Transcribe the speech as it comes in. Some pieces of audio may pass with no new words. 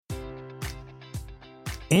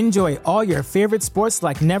Enjoy all your favorite sports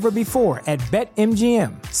like never before at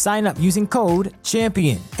BetMGM. Sign up using code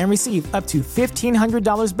CHAMPION and receive up to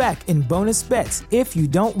 $1,500 back in bonus bets if you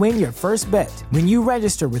don't win your first bet. When you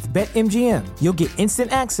register with BetMGM, you'll get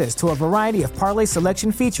instant access to a variety of parlay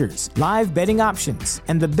selection features, live betting options,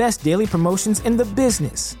 and the best daily promotions in the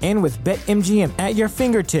business. And with BetMGM at your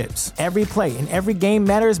fingertips, every play and every game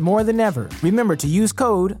matters more than ever. Remember to use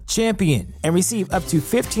code CHAMPION and receive up to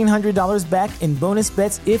 $1,500 back in bonus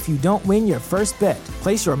bets if you don't win your first bet.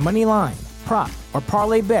 Place your money line, prop, or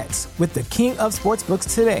parlay bets with the king of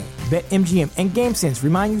sportsbooks today. BetMGM and GameSense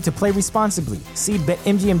remind you to play responsibly. See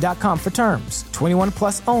BetMGM.com for terms. 21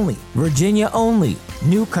 plus only. Virginia only.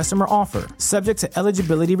 New customer offer. Subject to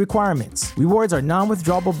eligibility requirements. Rewards are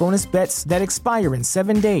non-withdrawable bonus bets that expire in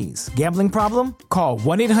 7 days. Gambling problem? Call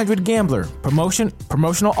 1-800-GAMBLER.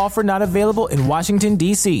 Promotional offer not available in Washington,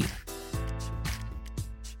 D.C.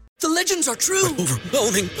 The legends are true.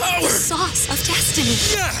 Overwhelming power! The sauce of destiny.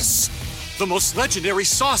 Yes! The most legendary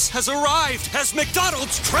sauce has arrived as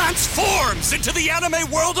McDonald's transforms into the anime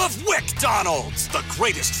world of WickDonald's. The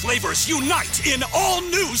greatest flavors unite in all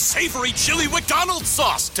new savory chili McDonald's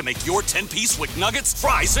sauce to make your 10-piece Wick Nuggets,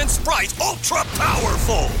 fries, and Sprite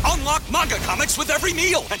ultra-powerful. Unlock manga comics with every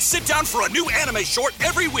meal and sit down for a new anime short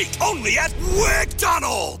every week only at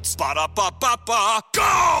WickDonald's. Ba-da-ba-ba-ba,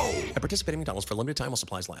 go! At participating McDonald's for a limited time while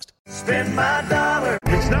supplies last. Spend my dollar.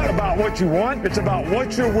 It's not about what you want. It's about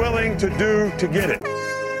what you're willing to do to get it.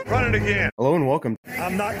 Run it again. Hello and welcome.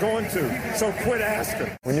 I'm not going to, so quit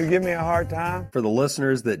asking. When you give me a hard time, For the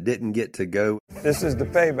listeners that didn't get to go, this is the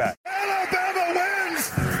payback. Alabama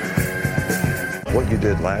wins! What you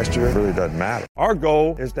did last year really doesn't matter. Our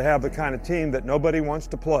goal is to have the kind of team that nobody wants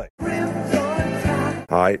to play. All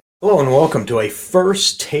right. Hello and welcome to a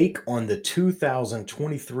first take on the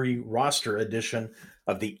 2023 roster edition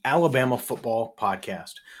of the Alabama Football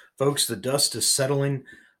Podcast. Folks, the dust is settling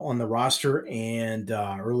on the roster and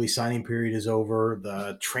early signing period is over.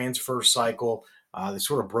 The transfer cycle, they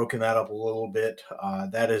sort of broken that up a little bit.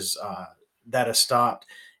 That has stopped.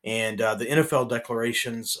 And the NFL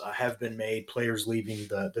declarations have been made, players leaving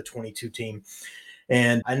the 22 team.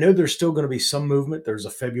 And I know there's still going to be some movement. There's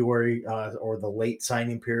a February or the late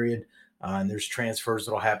signing period. And there's transfers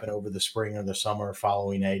that will happen over the spring or the summer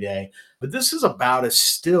following A-Day. But this is about as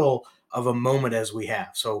still of a moment as we have.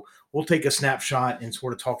 So we'll take a snapshot and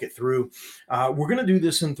sort of talk it through. We're going to do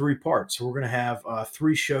this in 3 parts. So we're going to have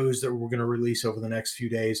 3 shows that we're going to release over the next few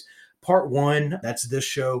days. Part 1, that's this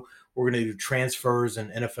show. We're going to do transfers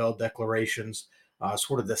and NFL declarations,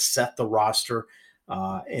 sort of to set the roster.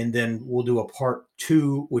 And then we'll do a part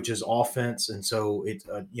 2, which is offense. And so it's,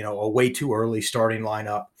 a way too early starting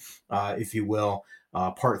lineup, if you will.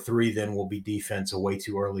 Part 3 then will be defense, a way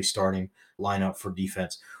too early starting lineup for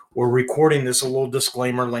defense. We're recording this, a little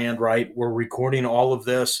disclaimer land, right? We're recording all of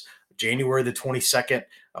this January the 22nd,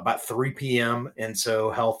 about 3 p.m. And so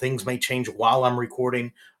how things may change while I'm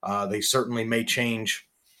recording, they certainly may change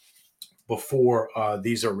before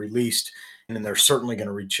these are released. And then they're certainly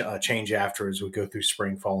going to change after as we go through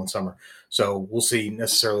spring, fall, and summer. So we'll see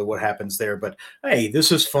necessarily what happens there. But, hey,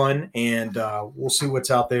 this is fun, and we'll see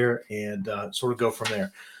what's out there and sort of go from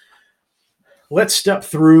there. Let's step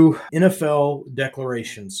through NFL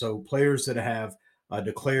declarations. So players that have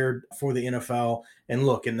declared for the NFL. And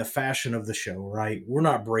look, in the fashion of the show, right, we're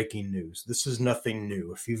not breaking news. This is nothing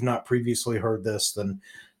new. If you've not previously heard this,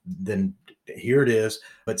 then here it is.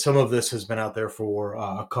 But some of this has been out there for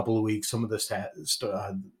a couple of weeks. Some of this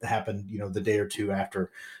happened, the day or two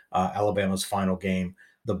after Alabama's final game,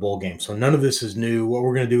 the bowl game. So none of this is new. What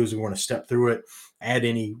we're going to do is we're going to step through it, add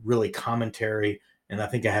any really commentary. And I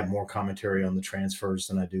think I have more commentary on the transfers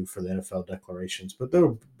than I do for the NFL declarations. But there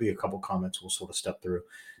will be a couple comments we'll sort of step through.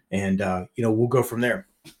 And, we'll go from there.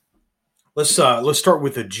 Let's start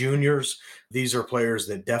with the juniors. These are players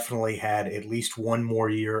that definitely had at least one more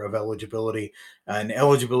year of eligibility. And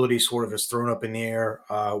eligibility sort of is thrown up in the air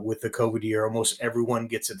with the COVID year. Almost everyone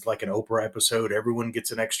gets it like an Oprah episode. Everyone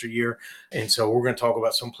gets an extra year. And so we're going to talk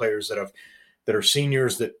about some players that are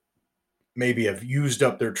seniors that maybe have used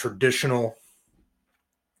up their traditional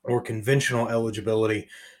or conventional eligibility.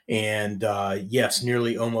 And yes,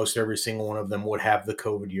 nearly almost every single one of them would have the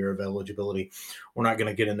COVID year of eligibility. We're not going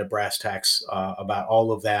to get into brass tacks about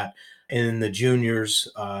all of that. And in the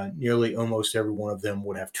juniors, nearly almost every one of them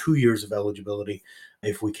would have 2 years of eligibility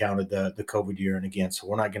if we counted the COVID year. And again, so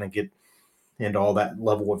we're not going to get into all that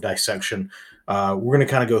level of dissection. We're going to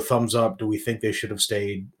kind of go thumbs up. Do we think they should have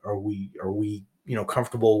stayed? Are we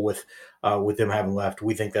comfortable with them having left?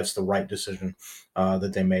 We think that's the right decision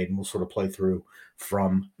that they made, and we'll sort of play through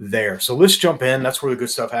from there. So let's jump in. That's where the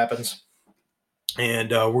good stuff happens.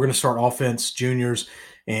 And we're going to start offense, juniors,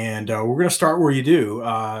 and we're going to start where you do,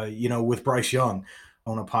 with Bryce Young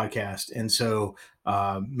on a podcast. And so,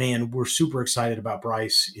 man, we're super excited about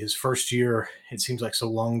Bryce. His first year, it seems like so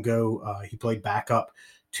long ago, he played backup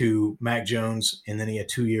to Mac Jones, and then he had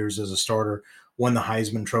 2 years as a starter, won the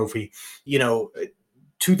Heisman Trophy.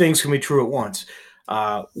 Two things can be true at once.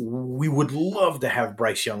 We would love to have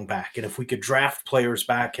Bryce Young back. And if we could draft players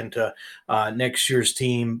back into next year's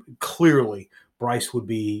team, clearly Bryce would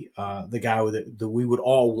be the guy that we would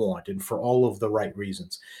all want, and for all of the right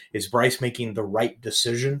reasons. Is Bryce making the right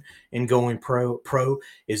decision in going pro?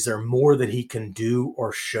 Is there more that he can do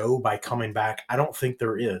or show by coming back? I don't think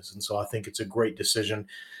there is. And so I think it's a great decision.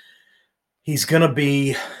 He's going to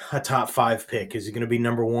be a top 5 pick. Is he going to be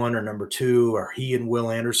number 1 or number 2? Are he and Will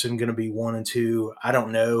Anderson going to be 1 and 2? I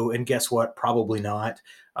don't know. And guess what? Probably not.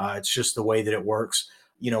 It's just the way that it works.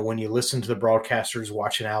 When you listen to the broadcasters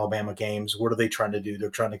watching Alabama games, what are they trying to do?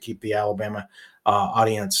 They're trying to keep the Alabama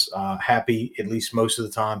audience happy, at least most of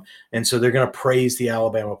the time. And so they're going to praise the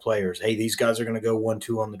Alabama players. Hey, these guys are going to go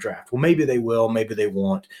 1-2 on the draft. Well, maybe they will. Maybe they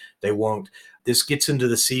won't. They won't. This gets into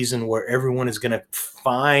the season where everyone is going to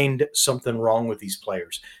find something wrong with these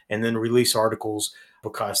players and then release articles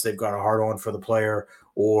because they've got a hard on for the player,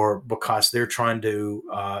 or because they're trying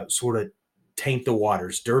to sort of taint the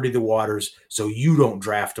waters, dirty the waters, so you don't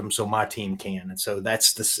draft them, so my team can. And so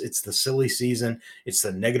it's the silly season. It's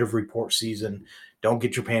the negative report season. Don't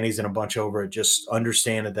get your panties in a bunch over it. Just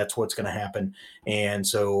understand that that's what's going to happen. And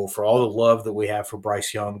so for all the love that we have for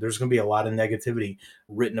Bryce Young, there's going to be a lot of negativity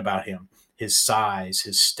written about him, his size,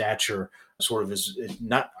 his stature, sort of his,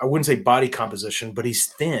 not, I wouldn't say body composition, but he's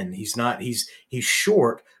thin. He's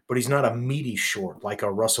short, but he's not a meaty short like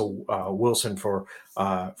a Russell Wilson, for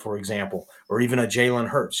example, or even a Jalen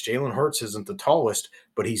Hurts. Jalen Hurts isn't the tallest,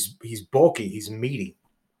 but he's bulky, he's meaty.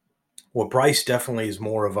 Well, Bryce definitely is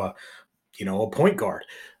more of a point guard.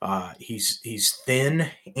 He's thin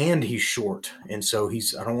and he's short, and so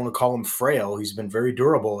I don't want to call him frail. He's been very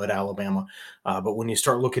durable at Alabama, but when you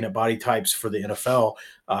start looking at body types for the NFL,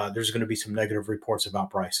 there's going to be some negative reports about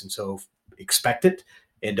Bryce, and so expect it.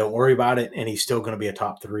 And don't worry about it. And he's still going to be a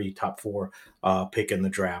top 3, top 4 pick in the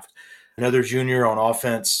draft. Another junior on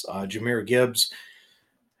offense, Jahmyr Gibbs.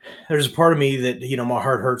 There's a part of me that, my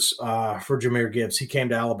heart hurts for Jahmyr Gibbs. He came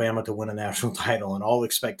to Alabama to win a national title, and all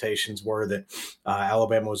expectations were that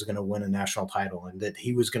Alabama was going to win a national title and that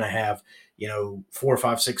he was going to have, 4,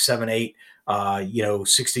 5, 6, 7, 8,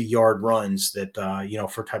 60-yard runs that,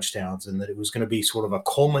 for touchdowns, and that it was going to be sort of a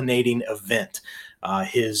culminating event,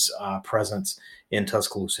 his presence in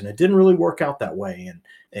Tuscaloosa. And it didn't really work out that way.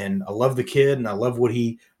 And I love the kid, and I love what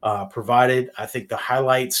he provided. I think the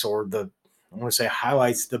highlights, the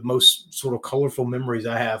most sort of colorful memories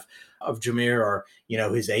I have of Jahmyr are,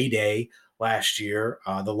 his A-Day last year,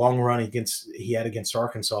 the long run he had against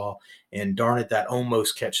Arkansas, and darn it, that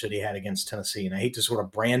almost catch that he had against Tennessee. And I hate to sort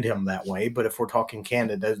of brand him that way, but if we're talking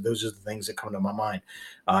candid, those are the things that come to my mind.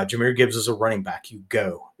 Jahmyr Gibbs is a running back. You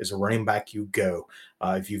go. As a running back, you go.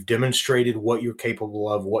 If you've demonstrated what you're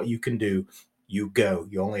capable of, what you can do, you go.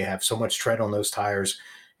 You only have so much tread on those tires.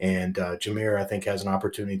 And Jahmyr, I think, has an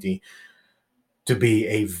opportunity to be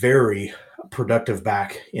a very productive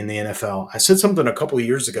back in the NFL. I said something a couple of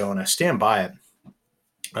years ago, and I stand by it.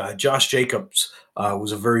 Josh Jacobs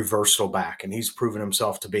was a very versatile back, and he's proven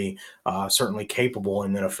himself to be certainly capable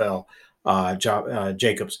in the NFL.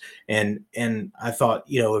 Jacobs. And I thought,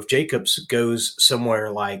 if Jacobs goes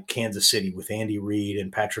somewhere like Kansas City with Andy Reid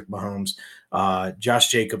and Patrick Mahomes, Josh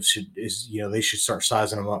Jacobs they should start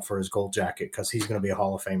sizing him up for his gold jacket, because he's going to be a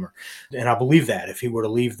Hall of Famer. And I believe that if he were to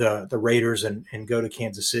leave the Raiders and go to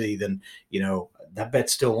Kansas City, then, that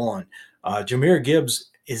bet's still on. Jahmyr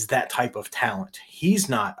Gibbs is that type of talent. He's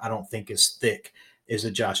not, I don't think, as thick as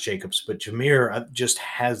a Josh Jacobs, but Jahmyr just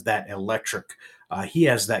has that electric. He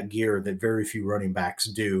has that gear that very few running backs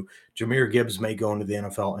do. Jahmyr Gibbs may go into the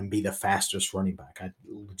NFL and be the fastest running back. I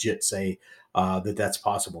legit say that's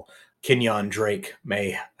possible. Kenyon Drake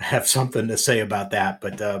may have something to say about that,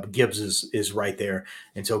 but Gibbs is right there.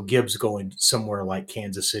 And so Gibbs going somewhere like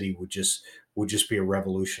Kansas City would just be a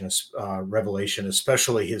revelation,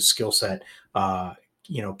 especially his skill set,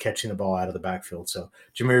 catching the ball out of the backfield. So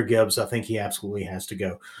Jahmyr Gibbs, I think he absolutely has to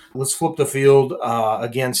go. Let's flip the field.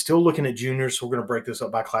 Again, still looking at juniors. So we're going to break this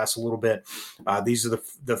up by class a little bit. These are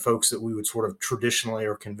the folks that we would sort of traditionally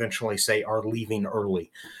or conventionally say are leaving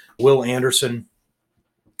early. Will Anderson,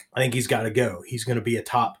 I think he's got to go. He's going to be a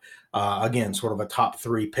top Again, sort of a top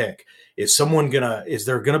 3 pick. Is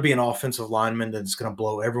there gonna be an offensive lineman that's gonna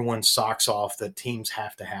blow everyone's socks off that teams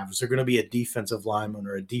have to have? Is there gonna be a defensive lineman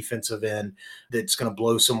or a defensive end that's gonna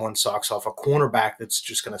blow someone's socks off? A cornerback that's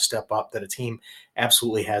just gonna step up that a team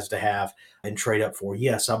absolutely has to have and trade up for?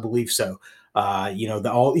 Yes, I believe so.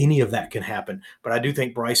 Any of that can happen, but I do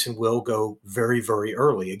think Bryson will go very, very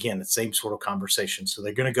early. Again, the same sort of conversation. So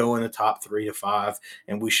they're going to go in the top 3 to 5,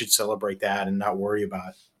 and we should celebrate that and not worry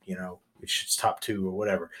about, it's top 2 or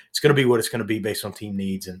whatever. It's going to be what it's going to be based on team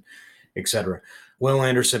needs and et cetera. Will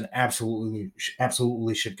Anderson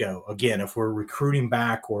absolutely should go. Again, if we're recruiting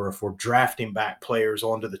back or if we're drafting back players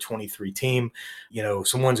onto the 23 team,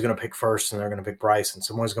 someone's going to pick first and they're going to pick Bryce, and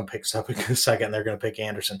someone's going to pick second and they're going to pick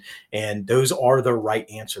Anderson. And those are the right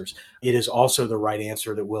answers. It is also the right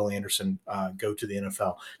answer that Will Anderson go to the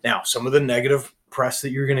NFL. Now, some of the negative press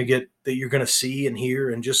that you're going to get, that you're going to see and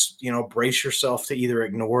hear, and just, brace yourself to either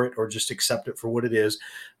ignore it or just accept it for what it is.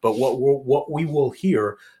 But what we will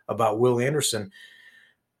hear about Will Anderson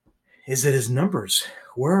is that his numbers.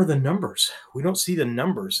 Where are the numbers? We don't see the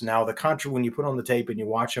numbers. Now, when you put on the tape and you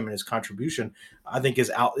watch him and his contribution, I think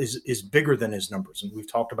is bigger than his numbers. And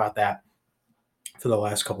we've talked about that for the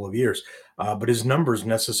last couple of years. But his numbers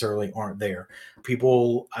necessarily aren't there.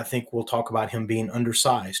 People, I think, will talk about him being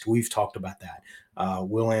undersized. We've talked about that.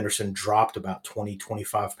 Will Anderson dropped about 20,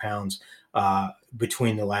 25 pounds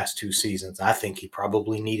between the last 2 seasons. I think he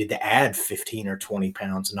probably needed to add 15 or 20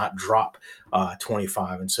 pounds, not drop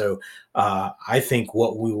 25. And so I think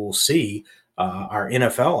what we will see, our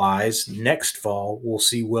NFL eyes next fall, we'll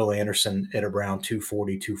see Will Anderson at around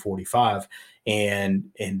 240, 245.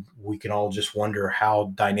 And we can all just wonder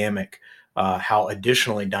how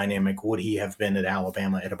additionally dynamic would he have been at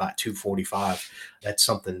Alabama at about 245. That's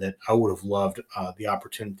something that I would have loved the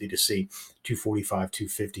opportunity to see. 245,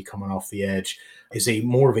 250 coming off the edge is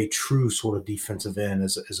more of a true sort of defensive end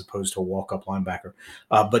as opposed to a walk-up linebacker.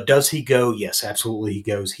 But does he go? Yes, absolutely he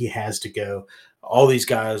goes. He has to go. All these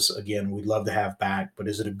guys, again, we'd love to have back, but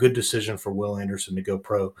is it a good decision for Will Anderson to go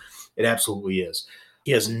pro? It absolutely is.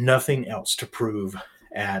 He has nothing else to prove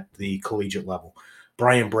at the collegiate level.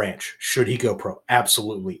 Brian Branch, should he go pro?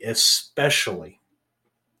 Absolutely, especially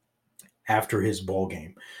after his ball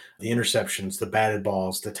game. The interceptions, the batted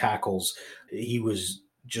balls, the tackles, he was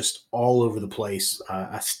just all over the place.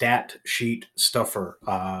 A stat sheet stuffer,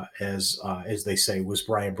 as they say, was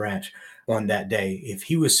Brian Branch on that day. If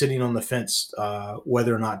he was sitting on the fence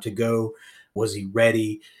whether or not to go, was he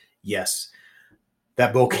ready? Yes.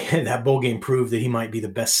 That bowl game proved that he might be the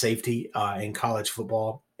best safety in college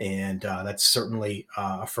football. And that's certainly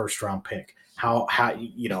a first-round pick. How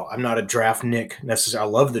I'm not a draft Nick necessarily.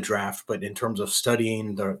 I love the draft, but in terms of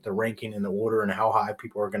studying the ranking and the order and how high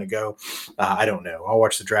people are going to go, I don't know. I'll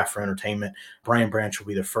watch the draft for entertainment. Brian Branch will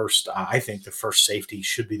be the first. I think the first safety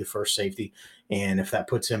should be the first safety, and if that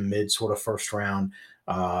puts him mid sort of first round,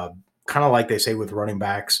 kind of like they say with running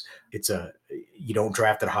backs, you don't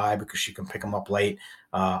draft it high because you can pick them up late.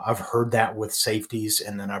 I've heard that with safeties,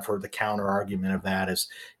 and then I've heard the counter argument of that as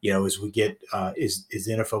we get as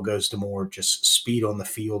the NFL goes to more just speed on the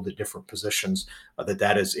field at different positions,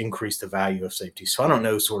 that has increased the value of safety. So I don't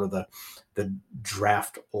know sort of the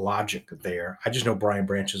draft logic there. I just know Brian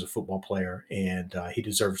Branch is a football player, and he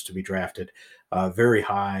deserves to be drafted very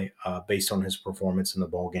high based on his performance in the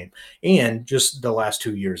ball game and just the last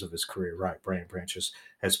 2 years of his career. Right, Brian Branch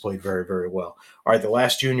has played very, very well. All right, the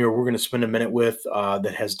last junior we're going to spend a minute with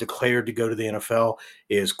that has declared to go to the NFL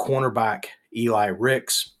is cornerback Eli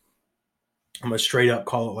Ricks. I'm going to straight up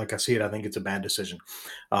call it like I see it. I think it's a bad decision.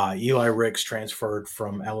 Eli Ricks transferred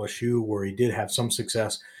from LSU, where he did have some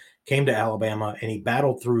success, came to Alabama, and he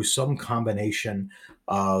battled through some combination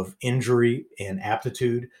of injury and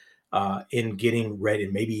aptitude in getting ready,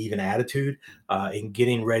 maybe even attitude, in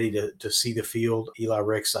getting ready to see the field. Eli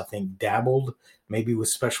Ricks, I think, dabbled maybe with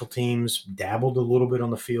special teams, dabbled a little bit on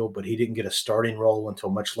the field, but he didn't get a starting role until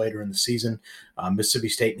much later in the season. Mississippi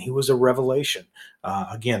State, and he was a revelation.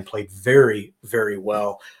 Again, played very, very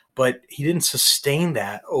well, but he didn't sustain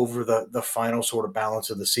that over the final sort of balance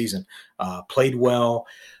of the season. Played well,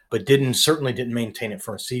 but certainly didn't maintain it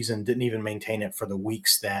for a season, didn't even maintain it for the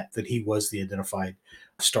weeks that he was the identified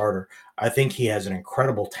starter. I think he has an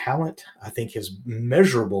incredible talent. I think his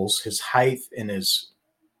measurables, his height and his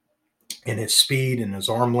speed and his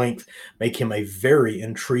arm length make him a very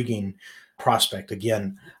intriguing prospect.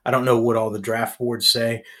 Again, I don't know what all the draft boards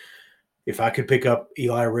say. If I could pick up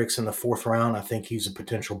Eli Ricks in the 4th round, I think he's a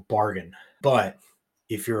potential bargain. But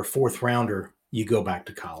if you're a 4th rounder you go back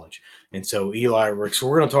to college. And so Eli Ricks, so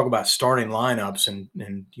we're going to talk about starting lineups and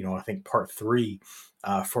I think part 3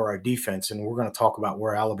 for our defense. And we're going to talk about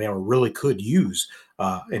where Alabama really could use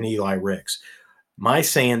an Eli Ricks. My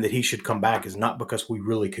saying that he should come back is not because we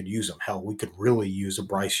really could use him. Hell, we could really use a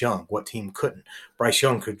Bryce Young. What team couldn't? Bryce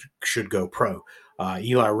Young should go pro.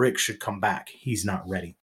 Eli Ricks should come back. He's not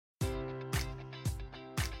ready.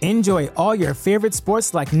 Enjoy all your favorite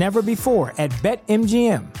sports like never before at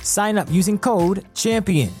BetMGM. Sign up using code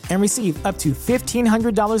CHAMPION and receive up to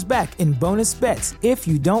 $1,500 back in bonus bets if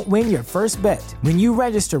you don't win your first bet. When you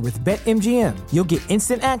register with BetMGM, you'll get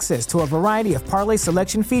instant access to a variety of parlay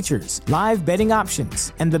selection features, live betting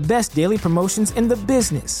options, and the best daily promotions in the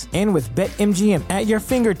business. And with BetMGM at your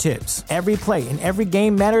fingertips, every play and every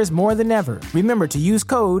game matters more than ever. Remember to use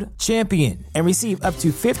code CHAMPION and receive up to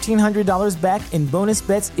 $1,500 back in bonus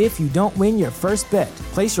bets if you don't win your first bet.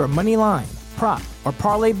 Place your money line, prop, or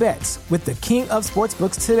parlay bets with the king of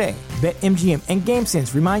sportsbooks today. BetMGM and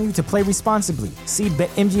GameSense remind you to play responsibly. See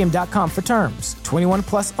BetMGM.com for terms. 21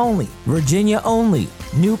 plus only. Virginia only.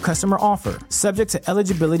 New customer offer. Subject to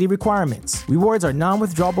eligibility requirements. Rewards are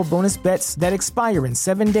non-withdrawable bonus bets that expire in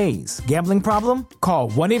 7 days. Gambling problem? Call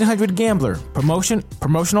 1-800-GAMBLER.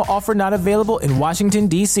 Promotional offer not available in Washington,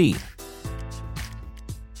 D.C.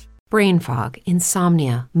 Brain fog,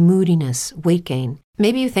 insomnia, moodiness, weight gain.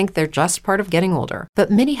 Maybe you think they're just part of getting older, but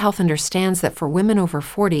MIDI Health understands that for women over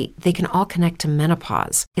 40, they can all connect to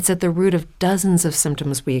menopause. It's at the root of dozens of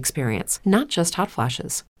symptoms we experience, not just hot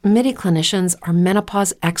flashes. MIDI clinicians are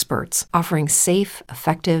menopause experts, offering safe,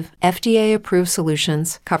 effective, FDA-approved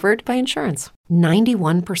solutions covered by insurance.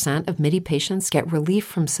 91% of MIDI patients get relief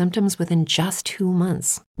from symptoms within just 2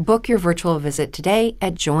 months. Book your virtual visit today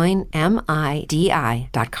at joinmidi.com.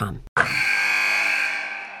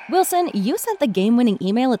 Wilson, you sent the game-winning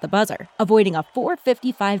email at the buzzer, avoiding a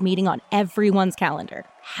 4:55 meeting on everyone's calendar.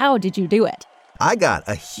 How did you do it? I got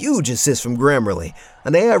a huge assist from Grammarly,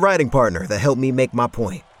 an AI writing partner that helped me make my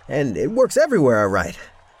point. And it works everywhere I write.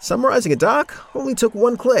 Summarizing a doc only took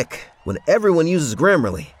 1 click. When everyone uses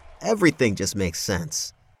Grammarly, everything just makes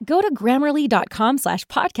sense. Go to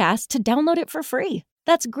Grammarly.com/podcast to download it for free.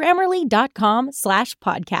 That's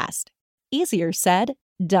Grammarly.com/podcast. Easier said,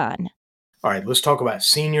 done. All right, let's talk about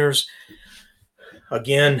seniors.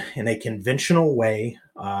 Again, in a conventional way,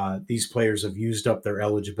 these players have used up their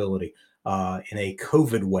eligibility. In a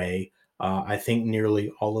COVID way, I think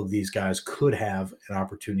nearly all of these guys could have an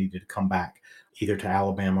opportunity to come back, either to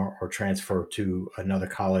Alabama or transfer to another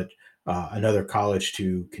college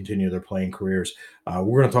to continue their playing careers.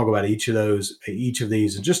 We're going to talk about each of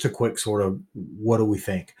these, and just a quick sort of what do we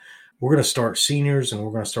think. We're going to start seniors, and we're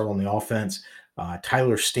going to start on the offense.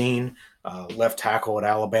 Tyler Steen, left tackle at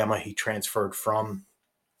Alabama. He transferred from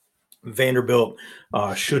Vanderbilt.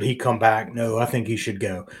 Should he come back? No, I think he should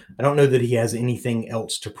go. I don't know that he has anything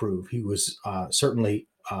else to prove. He was certainly,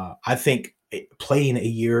 I think, playing a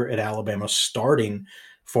year at Alabama, starting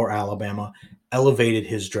for Alabama, elevated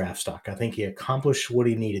his draft stock. I think he accomplished what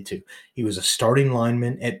he needed to. He was a starting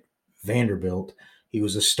lineman at Vanderbilt. He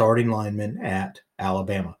was a starting lineman at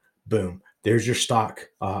Alabama. Boom. There's your stock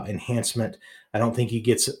enhancement. I don't think he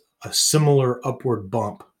gets a similar upward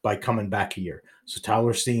bump by coming back a year. So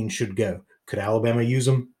Tyler Steen should go. Could Alabama use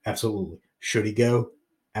him? Absolutely. Should he go?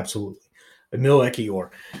 Absolutely. Emil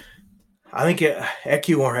Ekiyor. I think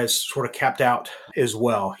Ekiyor has sort of capped out as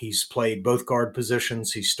well. He's played both guard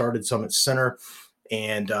positions. He started some at center,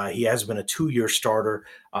 and he has been a 2-year starter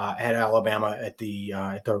at Alabama at the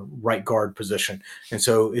right guard position. And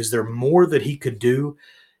so is there more that he could do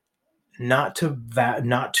not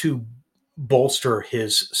to bolster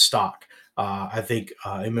his stock? I think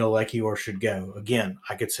Emil Ekiyor should go. Again,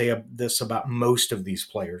 I could say this about most of these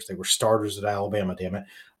players. They were starters at Alabama, damn it.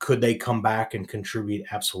 Could they come back and contribute?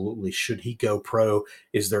 Absolutely. Should he go pro?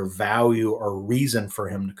 Is there value or reason for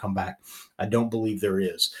him to come back? I don't believe there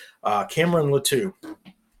is. Cameron Latu.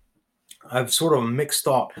 I've sort of a mixed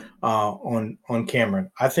thought on Cameron.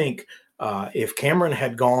 I think if Cameron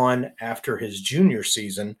had gone after his junior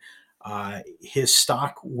season, his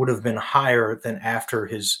stock would have been higher than after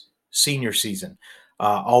his senior season.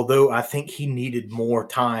 Although I think he needed more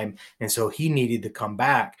time, and so he needed to come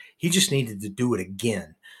back. He just needed to do it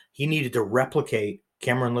again. He needed to replicate,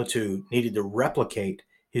 Cameron Latu needed to replicate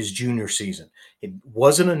his junior season. It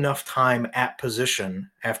wasn't enough time at position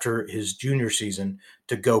after his junior season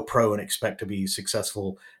to go pro and expect to be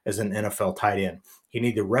successful as an NFL tight end. He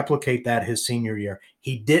needed to replicate that his senior year.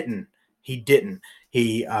 He didn't.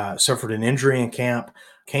 He suffered an injury in camp,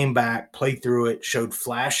 came back, played through it, showed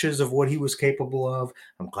flashes of what he was capable of.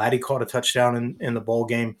 I'm glad he caught a touchdown in the bowl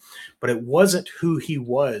game, but it wasn't who he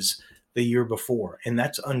was the year before. And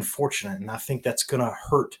that's unfortunate. And I think that's going to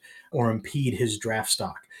hurt or impede his draft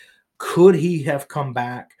stock. Could he have come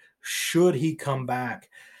back? Should he come back?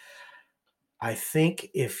 I think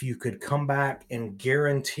if you could come back and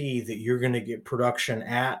guarantee that you're going to get production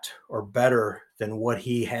at or better than what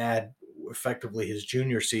he had effectively his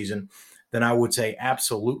junior season, then I would say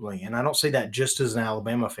absolutely. And I don't say that just as an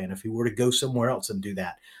Alabama fan. If he were to go somewhere else and do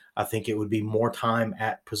that, I think it would be more time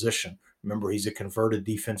at position. Remember, he's a converted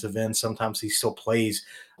defensive end. Sometimes he still plays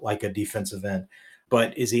like a defensive end.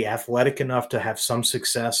 But is he athletic enough to have some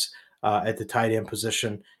success at the tight end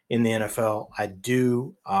position in the NFL? I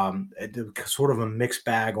do. Sort of a mixed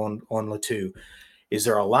bag on Latu. Is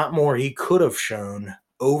there a lot more he could have shown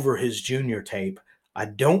over his junior tape? I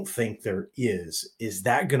don't think there is. Is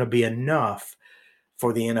that going to be enough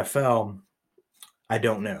for the NFL? I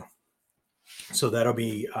don't know. So that'll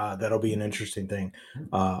be an interesting thing.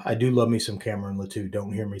 I do love me some Cameron Latu.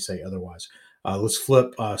 Don't hear me say otherwise. Let's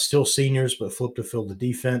flip. Still seniors, but flip to field the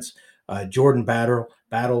defense. Jordan Battle,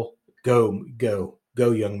 go,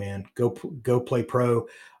 young man. Go play pro.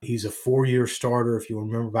 He's a 4-year starter. If you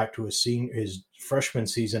remember back to his freshman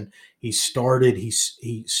season, he started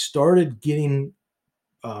getting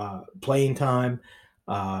playing time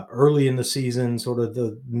early in the season, sort of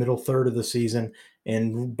the middle third of the season.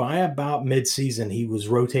 And by about mid-season, he was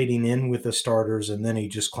rotating in with the starters, and then he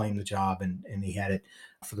just claimed the job, and he had it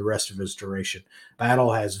for the rest of his duration.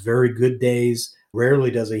 Battle has very good days.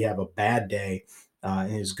 Rarely does he have a bad day,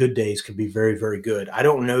 and his good days can be very, very good. I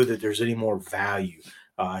don't know that there's any more value.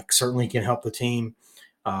 Certainly can help the team,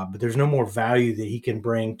 but there's no more value that he can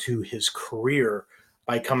bring to his career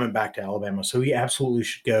by coming back to Alabama. So he absolutely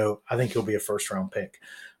should go. I think he'll be a first-round pick.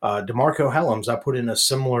 DeMarco Hellams, I put in a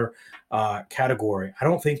similar category. I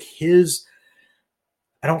don't think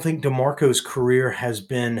DeMarco's career has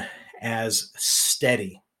been as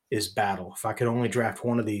steady as Battle. If I could only draft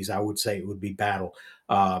one of these, I would say it would be Battle.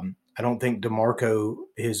 I don't think DeMarco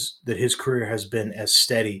his career has been as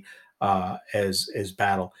steady as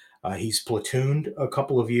Battle. He's platooned a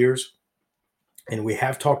couple of years, and we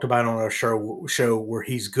have talked about on our show where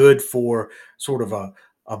he's good for sort of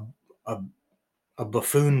a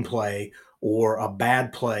buffoon play or a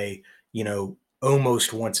bad play,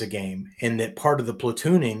 almost once a game. And that part of the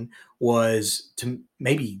platooning was to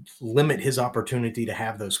maybe limit his opportunity to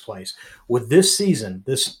have those plays. With this season,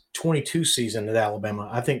 this 22 season at Alabama,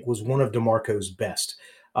 I think was one of DeMarco's best.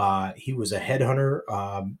 He was a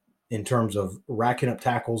headhunter in terms of racking up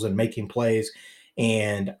tackles and making plays.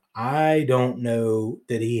 And I don't know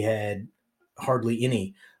that he had hardly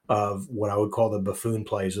any of what I would call the buffoon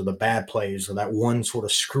plays or the bad plays or that one sort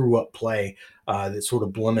of screw up play that sort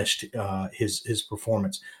of blemished his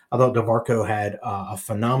performance. I thought DeMarco had a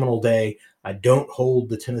phenomenal day. I don't hold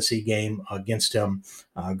the Tennessee game against him.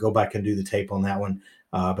 Go back and do the tape on that one.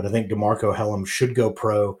 But I think DeMarco Hellams should go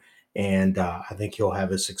pro, and I think he'll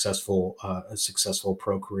have a successful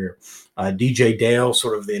pro career. DJ Dale,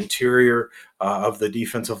 sort of the interior of the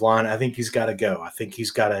defensive line, I think he's got to go. I think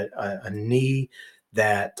he's got a knee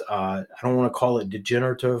that I don't want to call it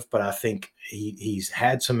degenerative, but I think he's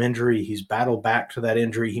had some injury. He's battled back to that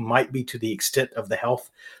injury. He might be to the extent of the health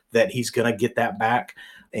that he's going to get that back.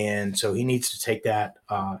 And so he needs to take that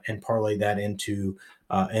and parlay that into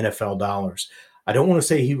NFL dollars. I don't want to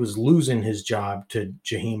say he was losing his job to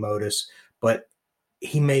Jaheim Otis, but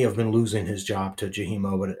he may have been losing his job to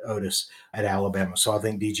Jaheim Otis at Alabama. So I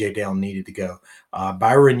think DJ Dale needed to go.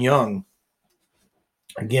 Byron Young,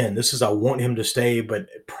 again, I want him to stay, but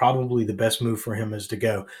probably the best move for him is to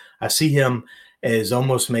go. I see him as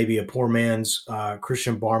almost maybe a poor man's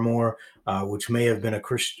Christian Barmore, which may have been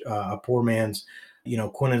a poor man's,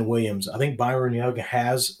 Quinnen Williams. I think Byron Young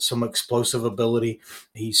has some explosive ability.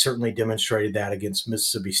 He certainly demonstrated that against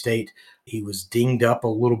Mississippi State. He was dinged up a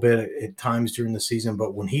little bit at times during the season,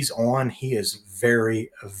 but when he's on, he is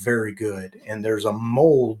very, very good. And there's a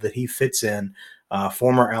mold that he fits in,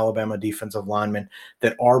 former Alabama defensive linemen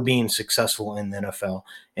that are being successful in the NFL.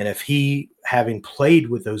 And if he, having played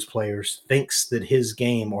with those players, thinks that his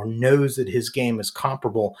game or knows that his game is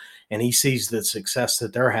comparable and he sees the success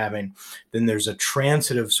that they're having, then there's a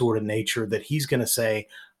transitive sort of nature that he's going to say,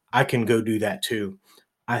 I can go do that too.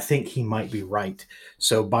 I think he might be right.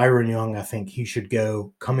 So Byron Young, I think he should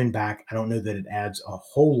go. Coming back, I don't know that it adds a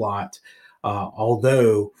whole lot,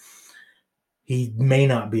 although he may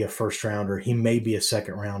not be a first rounder. He may be a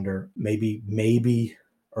second rounder, maybe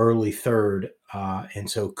early third. And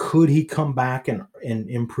so could he come back and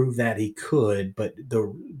improve that? He could, but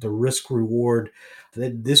the risk reward,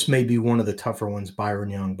 this may be one of the tougher ones, Byron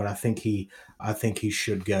Young, but I think he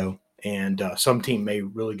should go. And some team may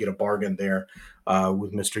really get a bargain there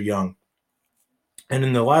with Mr. Young. And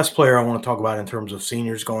then the last player I want to talk about in terms of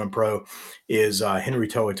seniors going pro is Henry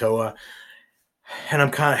To'oTo'o. And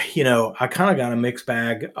I'm kind of, I kind of got a mixed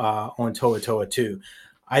bag on To'oTo'o too.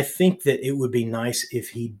 I think that it would be nice if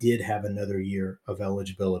he did have another year of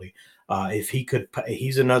eligibility. If he could,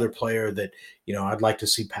 he's another player that, I'd like to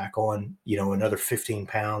see pack on, another 15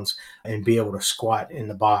 pounds and be able to squat in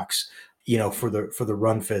the box, for the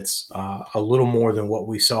run fits a little more than what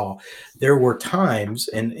we saw. There were times,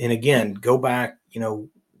 and again, go back,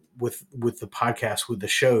 with the podcast, with the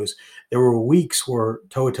shows, there were weeks where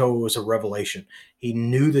To'oTo'o was a revelation. He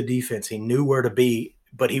knew the defense, he knew where to be,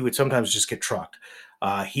 but he would sometimes just get trucked.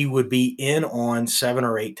 He would be in on 7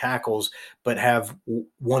 or 8 tackles, but have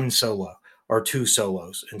one solo or 2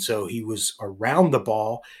 solos. And so he was around the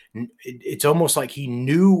ball. It's almost like he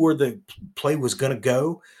knew where the play was going to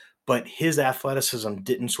go, but his athleticism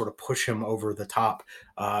didn't sort of push him over the top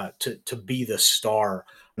to be the star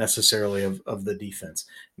necessarily of the defense.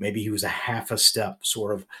 Maybe he was a half a step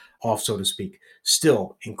sort of off, so to speak.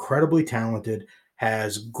 Still incredibly talented,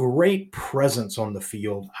 has great presence on the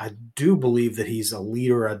field. I do believe that he's a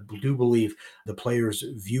leader. I do believe the players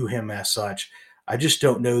view him as such. I just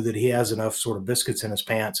don't know that he has enough sort of biscuits in his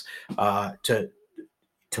pants to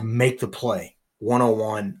make the play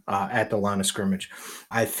one-on-one at the line of scrimmage.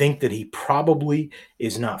 I think that he probably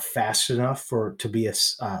is not fast enough to be a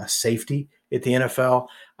safety at the NFL.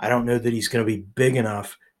 I don't know that he's going to be big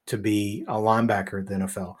enough to be a linebacker at the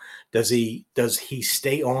NFL. Does he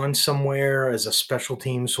stay on somewhere as a special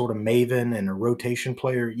team sort of maven and a rotation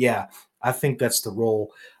player? Yeah, I think that's the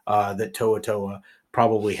role that To'oTo'o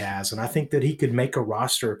probably has. And I think that he could make a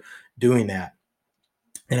roster doing that.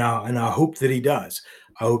 And I hope that he does.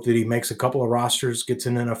 I hope that he makes a couple of rosters, gets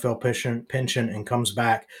an NFL pension, and comes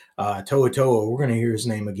back. To'oTo'o, we're going to hear his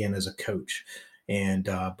name again as a coach. And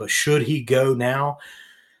but should he go now?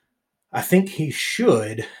 I think he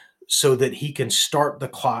should, so that he can start the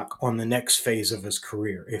clock on the next phase of his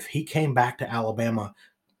career. If he came back to Alabama,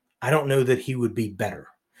 I don't know that he would be better.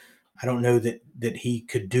 I don't know that he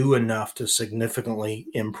could do enough to significantly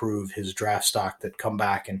improve his draft stock that come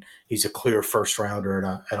back and he's a clear first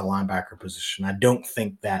rounder at a linebacker position. I don't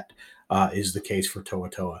think that is the case for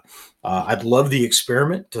To'oTo'o. I'd love the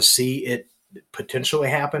experiment to see it potentially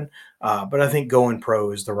happen, but I think going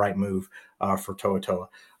pro is the right move for To'oTo'o.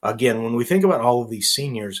 Again, when we think about all of these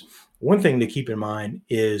seniors, one thing to keep in mind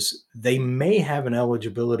is they may have an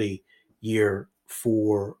eligibility year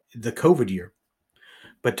for the COVID year.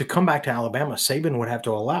 But to come back to Alabama, Saban would have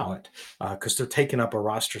to allow it because they're taking up a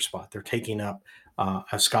roster spot. They're taking up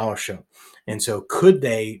a scholarship. And so could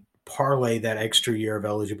they parlay that extra year of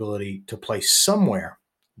eligibility to play somewhere?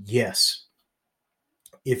 Yes.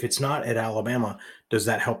 If it's not at Alabama, does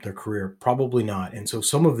that help their career? Probably not. And so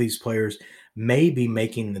some of these players may be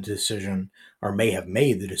making the decision, or may have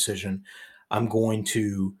made the decision, I'm going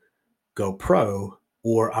to go pro,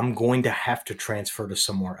 or I'm going to have to transfer to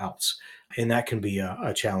somewhere else. And that can be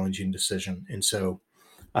a challenging decision. And so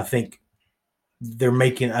I think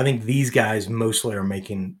these guys mostly are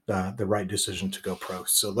making the right decision to go pro.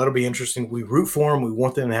 So that'll be interesting. We root for them. We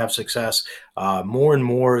want them to have success. More and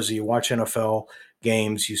more as you watch NFL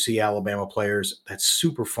games, you see Alabama players. That's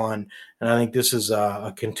super fun. And I think this is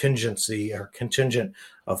a contingent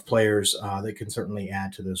of players that can certainly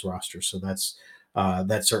add to those rosters. So that's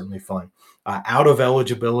certainly fun. Out of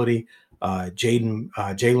eligibility,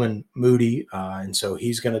 Jalen Moody, and so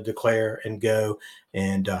he's going to declare and go,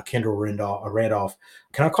 and Kendall Randolph.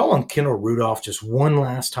 Can I call him Kendall Rudolph just one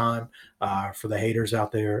last time for the haters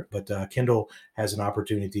out there? But Kendall has an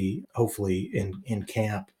opportunity, hopefully, in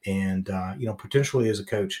camp and, potentially as a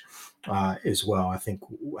coach as well.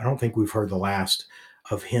 I don't think we've heard the last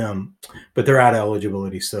of him, but they're out of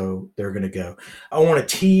eligibility, so they're going to go. I want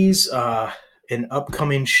to tease an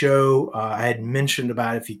upcoming show. I had mentioned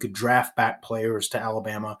about if you could draft back players to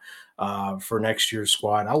Alabama for next year's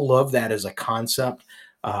squad. I love that as a concept.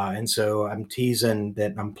 And so I'm teasing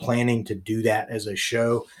that I'm planning to do that as a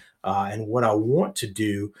show. And what I want to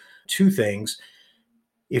do, 2 things.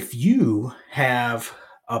 If you have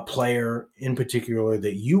a player in particular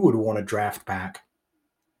that you would want to draft back,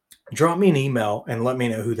 drop me an email and let me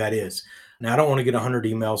know who that is. Now, I don't want to get 100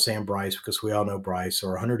 emails saying Bryce because we all know Bryce,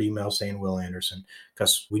 or 100 emails saying Will Anderson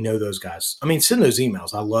because we know those guys. I mean, send those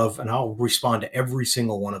emails. I love, and I'll respond to every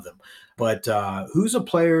single one of them. But who's a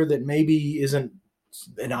player that maybe isn't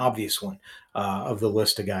an obvious one of the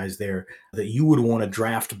list of guys there that you would want to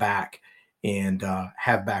draft back and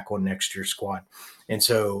have back on next year's squad? And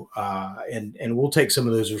so, and we'll take some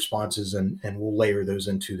of those responses and we'll layer those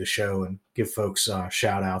into the show and give folks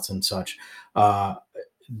shout outs and such.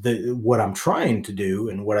 what I'm trying to do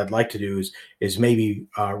and what I'd like to do is maybe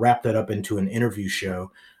wrap that up into an interview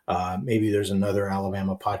show. Maybe there's another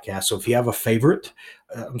Alabama podcast. So if you have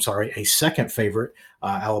a second favorite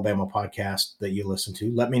Alabama podcast that you listen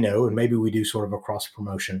to, let me know. And maybe we do sort of a cross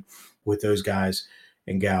promotion with those guys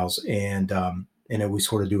and gals. And then we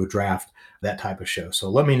sort of do a draft, that type of show. So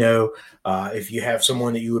let me know if you have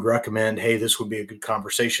someone that you would recommend. Hey, this would be a good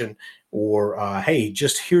conversation, or hey,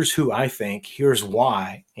 just here's who I think, here's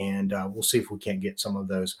why. And we'll see if we can't get some of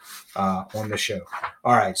those on the show.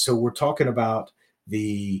 All right. So we're talking about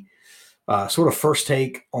the sort of first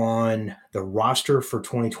take on the roster for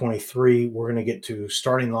 2023. We're going to get to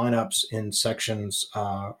starting lineups in sections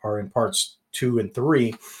or in parts 2 and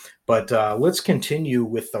 3. But let's continue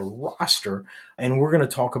with the roster, and we're going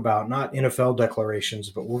to talk about not NFL declarations,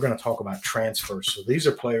 but we're going to talk about transfers. So these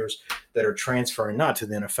are players that are transferring not to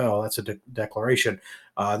the NFL. That's a declaration.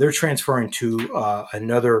 They're transferring to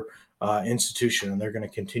another institution, and they're going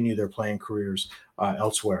to continue their playing careers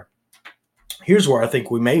elsewhere. Here's where I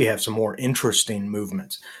think we may have some more interesting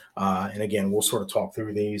movements. And again, we'll sort of talk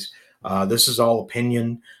through these. This is all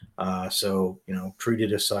opinion, so treat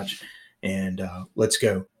it as such. And let's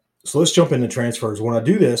go. So let's jump into transfers. When I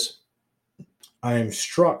do this, I am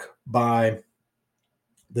struck by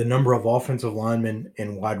the number of offensive linemen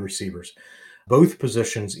and wide receivers. Both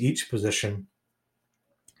positions, each position,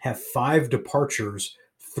 have 5 departures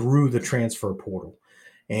through the transfer portal.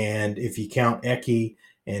 And if you count Eki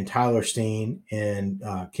and Tyler Steen and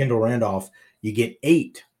Kendall Randolph, you get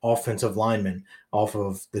 8 offensive linemen off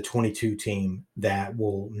of the 22 team that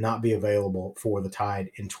will not be available for the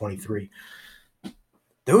Tide in 23.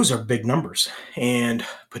 Those are big numbers, and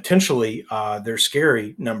potentially they're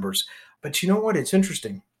scary numbers. But you know what? It's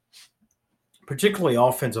interesting, particularly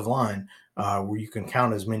offensive line, where you can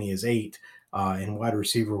count as many as 8, and wide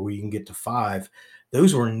receiver where you can get to 5.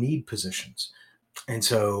 Those were need positions. And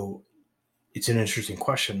so it's an interesting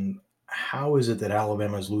question. How is it that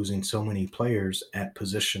Alabama is losing so many players at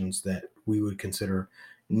positions that we would consider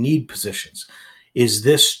need positions? Is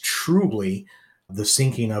this truly the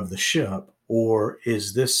sinking of the ship, or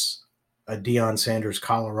is this a Deion Sanders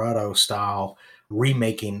Colorado style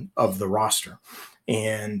remaking of the roster?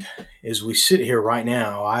 And as we sit here right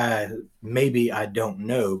now, I don't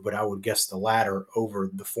know, but I would guess the latter over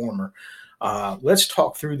the former. Let's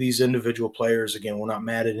talk through these individual players. Again, we're not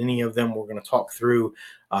mad at any of them. We're going to talk through,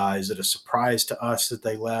 is it a surprise to us that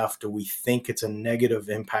they left? Do we think it's a negative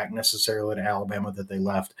impact necessarily to Alabama that they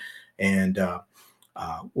left? And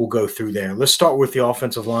we'll go through there. Let's start with the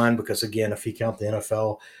offensive line, because again, if you count the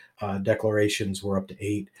NFL declarations, we're up to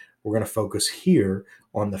 8. We're going to focus here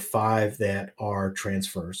on the 5 that are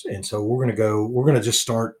transfers. And so we're going to just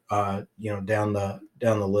start,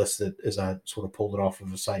 down the list that as I sort of pulled it off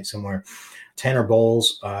of a site somewhere. Tanner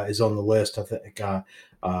Bowles is on the list. I think,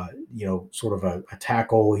 sort of a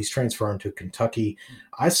tackle. He's transferring to Kentucky.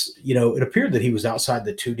 It appeared that he was outside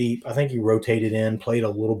the 2 deep. I think he rotated in, played a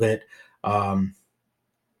little bit.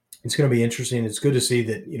 It's going to be interesting. It's good to see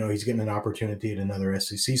that, he's getting an opportunity at another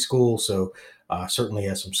SEC school. So certainly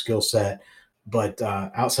has some skill set, but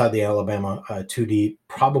outside the Alabama 2 deep,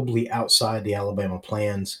 probably outside the Alabama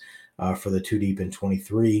plans for the 2 deep in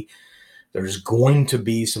 23. There's going to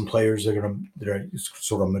be some players that are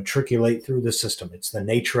sort of matriculate through the system. It's the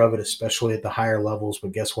nature of it, especially at the higher levels,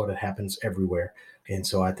 but guess what? It happens everywhere. And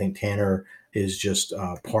so I think Tanner is just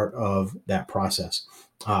part of that process.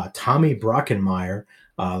 Tommy Brockenmeyer,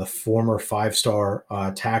 the former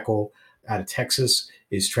 5-star tackle out of Texas,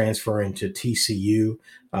 is transferring to TCU.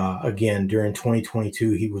 Again, during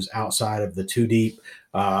 2022, he was outside of the 2 deep.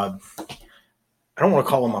 I don't want to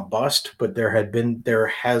call him a bust, but there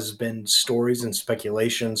has been stories and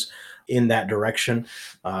speculations in that direction.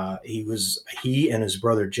 He and his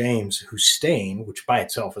brother James, who's staying, which by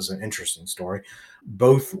itself is an interesting story.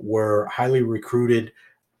 Both were highly recruited.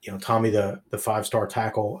 Tommy, the 5-star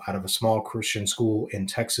tackle out of a small Christian school in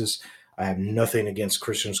Texas. I have nothing against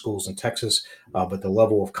Christian schools in Texas, but the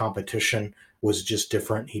level of competition was just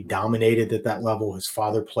different. He dominated at that level. His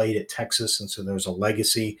father played at Texas, and so there's a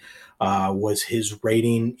legacy. Was his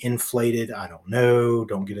rating inflated? I don't know.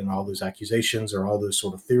 Don't get into all those accusations or all those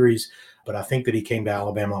sort of theories, but I think that he came to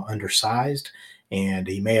Alabama undersized, and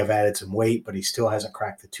he may have added some weight, but he still hasn't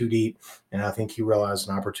cracked the 2 deep, and I think he realized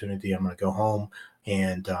an opportunity. I'm going to go home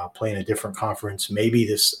and play in a different conference. Maybe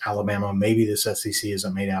this Alabama, maybe this SEC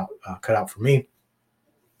isn't cut out for me.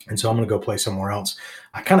 And so I'm going to go play somewhere else.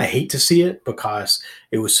 I kind of hate to see it because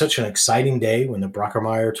it was such an exciting day when the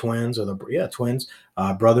Brockermeyer twins,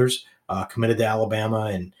 brothers, committed to Alabama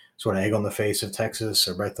and sort of egg on the face of Texas.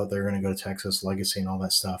 Everybody thought they were going to go to Texas, legacy and all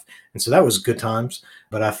that stuff. And so that was good times.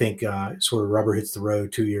 But I think sort of rubber hits the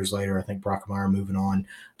road 2 years later. I think Brockermeyer moving on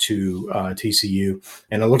to TCU.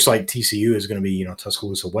 And it looks like TCU is going to be,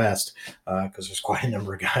 Tuscaloosa West because there's quite a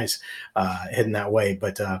number of guys heading that way.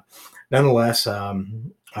 But nonetheless,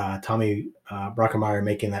 Tommy Brockermeyer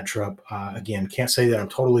making that trip. Again, can't say that I'm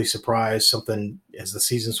totally surprised. Something as the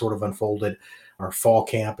season sort of unfolded, our fall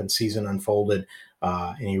camp and season unfolded,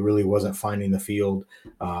 and he really wasn't finding the field.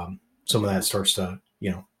 Some of that starts to,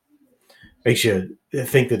 makes you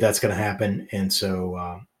think that that's going to happen. And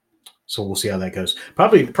so we'll see how that goes.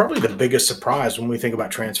 Probably the biggest surprise when we think about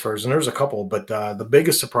transfers, and there's a couple, but the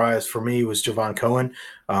biggest surprise for me was Javon Cohen,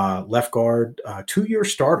 left guard, 2-year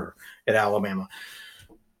starter at Alabama.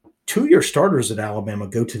 2-year starters at Alabama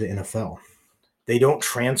go to the NFL. They don't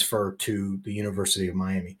transfer to the University of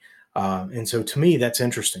Miami. And so to me, that's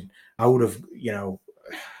interesting. I would have,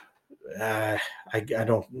 I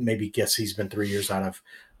don't maybe guess he's been 3 years out of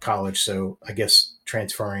college. So I guess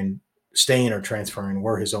staying or transferring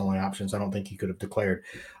were his only options. I don't think he could have declared.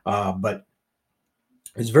 But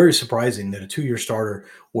it's very surprising that a 2-year starter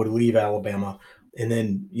would leave Alabama and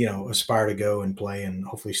then, aspire to go and play and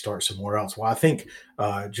hopefully start somewhere else. Well, I think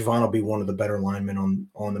Javon will be one of the better linemen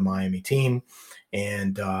on the Miami team.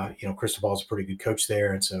 And, Cristobal's a pretty good coach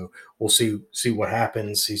there. And so we'll see what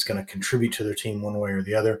happens. He's going to contribute to their team one way or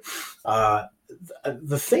the other.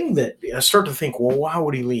 The thing that I start to think, well, why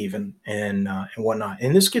would he leave and whatnot?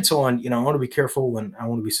 And this gets on, I want to be careful and I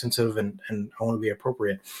want to be sensitive and I want to be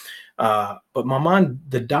appropriate. But my mind,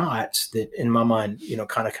 the dots that in my mind,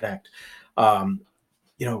 kind of connect.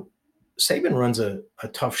 Saban runs a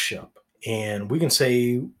tough ship, and we can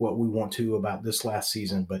say what we want to about this last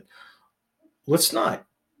season, but let's not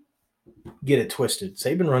get it twisted.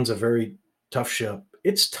 Saban runs a very tough ship.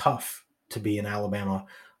 It's tough to be an Alabama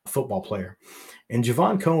football player. And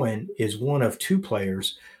Javon Cohen is one of 2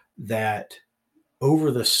 players that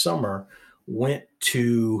over the summer went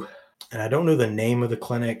to, and I don't know the name of the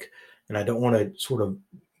clinic, and I don't want to sort of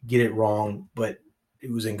get it wrong, but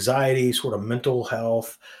it was anxiety, sort of mental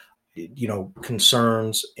health,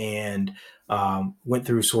 concerns, and went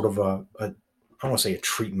through sort of I don't want to say a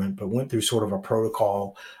treatment, but went through sort of a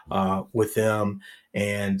protocol with them.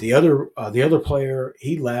 And the other player,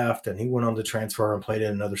 he left and he went on to transfer and played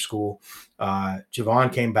at another school.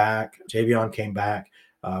 Javion came back,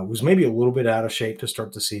 was maybe a little bit out of shape to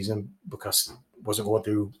start the season because wasn't going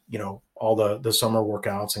through, all the summer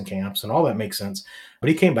workouts and camps, and all that makes sense. But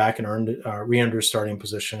he came back and re-earned his starting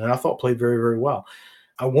position, and I thought played very, very well.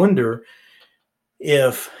 I wonder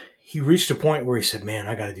if he reached a point where he said, man,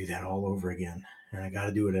 I got to do that all over again, and I got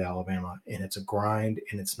to do it at Alabama, and it's a grind,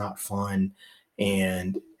 and it's not fun,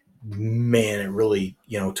 and man, it really,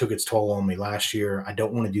 took its toll on me last year. I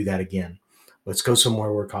don't want to do that again. Let's go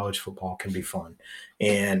somewhere where college football can be fun.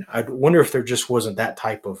 And I wonder if there just wasn't that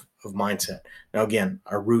type of mindset. Now, again,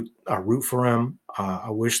 I root for him.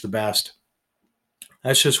 I wish the best.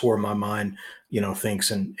 That's just where my mind,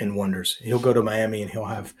 thinks and wonders. He'll go to Miami and he'll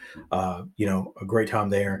have, a great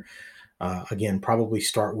time there. Again, probably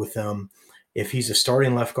start with them. If he's a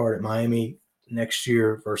starting left guard at Miami next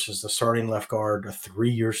year versus the starting left guard, a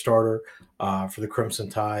 3-year starter for the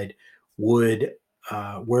Crimson Tide,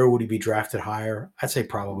 where would he be drafted higher? I'd say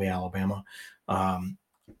probably Alabama.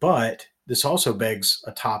 But this also begs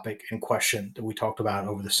a topic and question that we talked about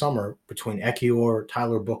over the summer between Ekiyor,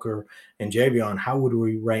 Tyler Booker, and Javion. How would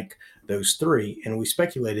we rank those 3? And we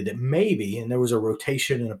speculated that maybe, and there was a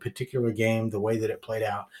rotation in a particular game, the way that it played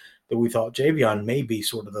out, that we thought Javion may be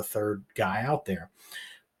sort of the 3rd guy out there.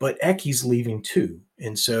 But Eki's leaving too.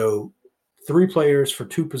 And so 3 players for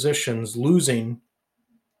 2 positions, losing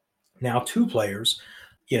now 2 players,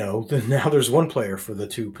 now there's 1 player for the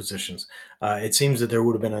 2 positions. It seems that there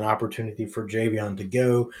would have been an opportunity for Javion to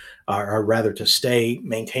go, or rather to stay,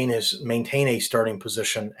 maintain a starting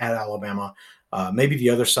position at Alabama, maybe the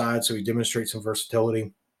other side, so he demonstrates some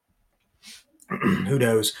versatility. Who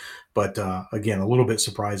knows? But again, a little bit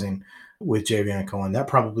surprising with Javion Cohen. That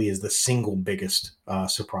probably is the single biggest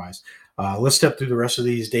surprise. Let's step through the rest of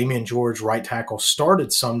these. Damian George, right tackle,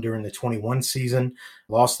 started some during the 21 season,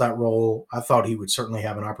 lost that role. I thought he would certainly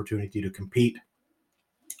have an opportunity to compete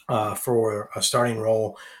for a starting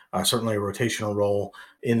role, certainly a rotational role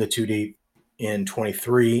in the 2 deep in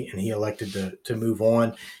 23, and he elected to move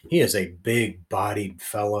on. He is a big-bodied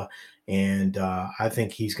fella, And I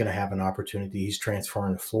think he's going to have an opportunity. He's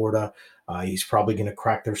transferring to Florida. He's probably going to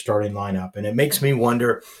crack their starting lineup. And it makes me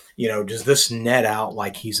wonder, does this net out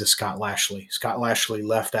like he's a Scott Lashley? Scott Lashley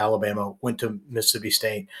left Alabama, went to Mississippi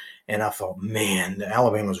State, and I thought, man,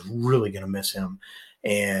 Alabama's really going to miss him.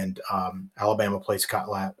 And Alabama played Scott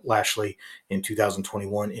Lashley in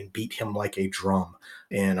 2021 and beat him like a drum.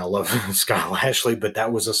 And I love Scott Lashley, but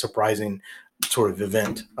that was a surprising sort of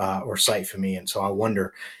event or sight for me. And so I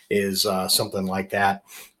wonder, is something like that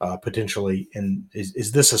potentially, and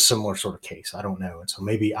is this a similar sort of case? I don't know. And so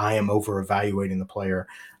maybe I am over evaluating the player.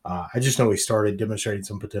 I just know he started demonstrating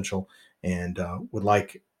some potential, and would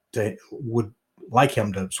like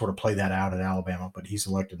him to sort of play that out at Alabama, but he's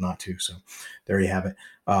elected not to. So there you have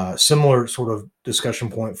it. Similar sort of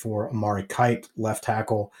discussion point for Amari Kite, left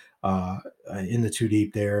tackle, in the two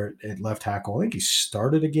deep there at left tackle. I think he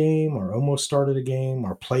started a game or almost started a game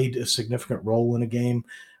or played a significant role in a game.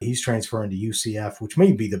 He's transferring to UCF, which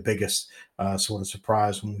may be the biggest sort of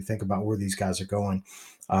surprise when we think about where these guys are going.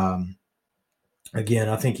 Again,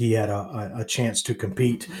 I think he had a chance to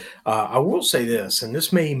compete. I will say this, and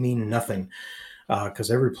this may mean nothing,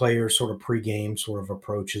 because every player sort of pregame sort of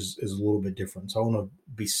approach is a little bit different. So I want to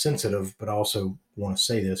be sensitive, but I also want to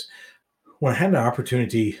say this. When I had an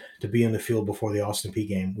opportunity to be in the field before the Austin Peay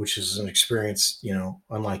game, which is an experience,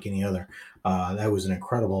 unlike any other, that was an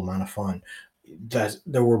incredible amount of fun.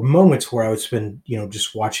 There were moments where I would spend,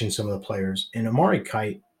 just watching some of the players. And Amari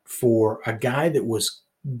Kite, for a guy that was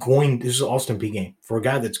this is an Austin Peay game, for a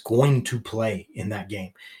guy that's going to play in that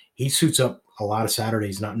game, he suits up a lot of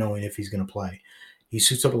Saturdays not knowing if he's going to play. He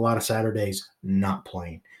suits up a lot of Saturdays not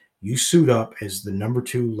playing. You suit up as the number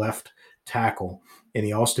 2 left tackle in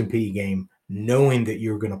the Austin Peay game, knowing that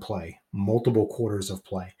you're going to play multiple quarters of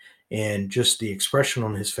play. And just the expression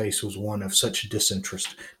on his face was one of such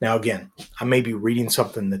disinterest. Now, again, I may be reading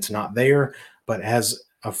something that's not there, but as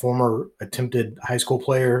a former attempted high school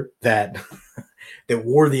player that that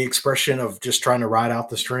wore the expression of just trying to ride out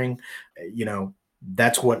the string,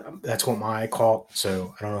 that's what my eye caught.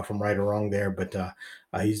 So I don't know if I'm right or wrong there, but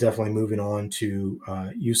he's definitely moving on to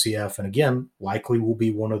UCF, and again, likely will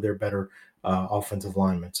be one of their better offensive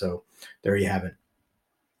linemen. So there you have it.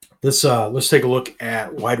 Let's take a look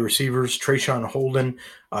at wide receivers. Traeshon Holden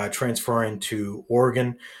transferring to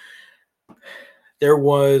Oregon. There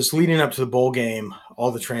was, leading up to the bowl game,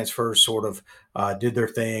 all the transfers sort of did their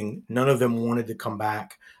thing. None of them wanted to come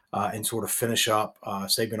back and sort of finish up.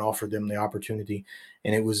 Saban offered them the opportunity,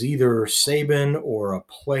 and it was either Saban or a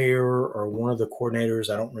player or one of the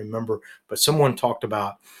coordinators, I don't remember, but someone talked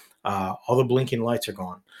about all the blinking lights are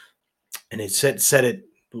gone. And it said it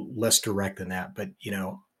less direct than that, but,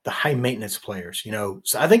 the high maintenance players,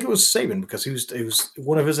 so I think it was Saban, because it was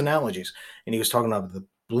one of his analogies, and he was talking about the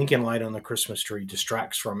blinking light on the Christmas tree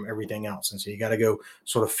distracts from everything else. And so you got to go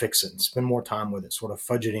sort of fix it and spend more time with it, sort of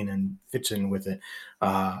fudgeting and fixing with it,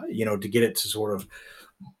 to get it to sort of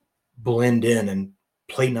blend in and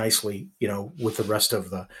play nicely, with the rest of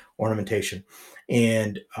the ornamentation.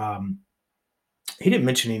 And he didn't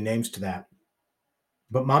mention any names to that,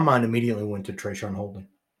 but my mind immediately went to Traeshon Holden.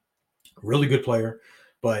 Really good player,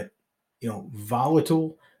 but,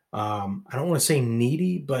 volatile. I don't want to say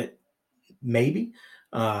needy, but maybe.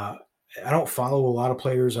 I don't follow a lot of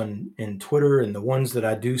players in Twitter, and the ones that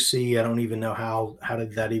I do see, I don't even know how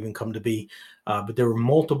did that even come to be. But there were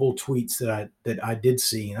multiple tweets that I did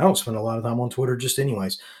see, and I don't spend a lot of time on Twitter just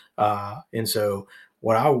anyways. And so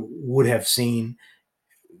what I would have seen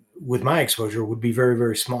with my exposure would be very,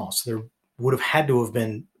 very small. So there would have had to have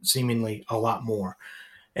been seemingly a lot more.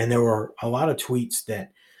 And there were a lot of tweets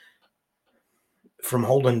that from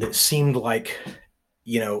Holden that seemed like,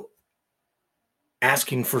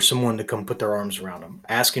 asking for someone to come put their arms around him,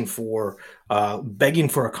 asking for, begging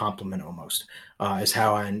for a compliment almost, is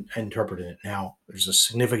how I interpreted it. Now, there's a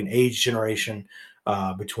significant age generation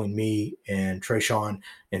between me and Traeshon,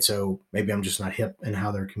 and so maybe I'm just not hip in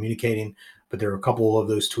how they're communicating, but there are a couple of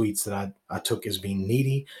those tweets that I took as being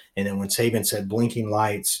needy. And then when Saban said blinking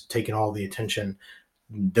lights, taking all the attention,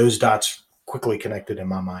 those dots quickly connected in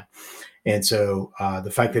my mind. And so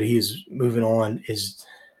the fact that he is moving on is,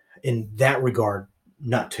 in that regard,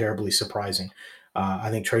 not terribly surprising. I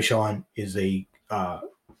think Traeshon is a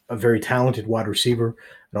very talented wide receiver.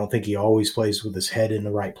 I don't think he always plays with his head in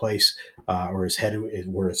the right place, or his head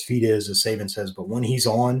where his feet is, as Saban says. But when he's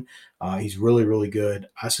on, he's really, really good.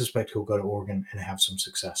 I suspect he'll go to Oregon and have some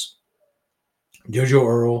success. JoJo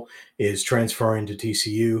Earle is transferring to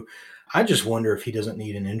TCU. I just wonder if he doesn't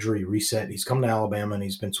need an injury reset. He's come to Alabama, and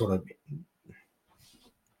he's been sort of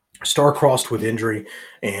star-crossed with injury,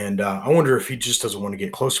 and I wonder if he just doesn't want to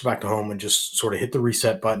get closer back to home and just sort of hit the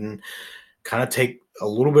reset button, kind of take a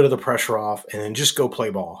little bit of the pressure off, and then just go play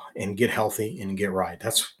ball and get healthy and get right.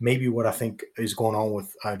 That's maybe what I think is going on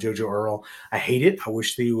with JoJo Earle. I hate it. I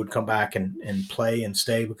wish that he would come back and play and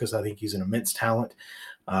stay because I think he's an immense talent.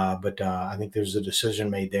 But I think there's a decision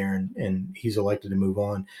made there, and he's elected to move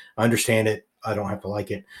on. I understand it. I don't have to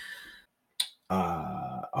like it.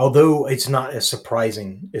 Although it's not as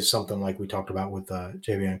surprising as something like we talked about with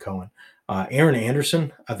Javion Cohen. Aaron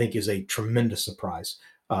Anderson, I think, is a tremendous surprise.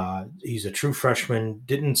 He's a true freshman,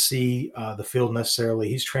 didn't see the field necessarily.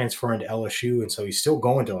 He's transferring to LSU, and so he's still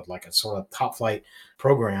going to like a sort of top flight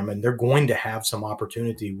program, and they're going to have some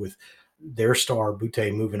opportunity with their star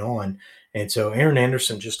Butte moving on. And so Aaron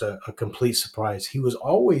Anderson, just a complete surprise. He was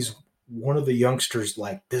always one of the youngsters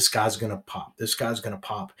like, this guy's going to pop. This guy's going to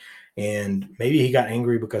pop. And maybe he got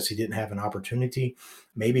angry because he didn't have an opportunity.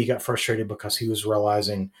 Maybe he got frustrated because he was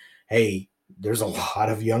realizing, hey, there's a lot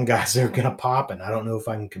of young guys that are going to pop, and I don't know if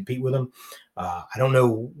I can compete with them. I don't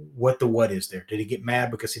know what is there. Did he get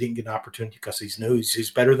mad because he didn't get an opportunity because he knows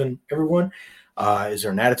he's better than everyone? Is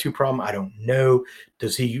there an attitude problem? I don't know.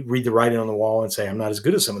 Does he read the writing on the wall and say, I'm not as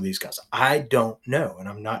good as some of these guys? I don't know, and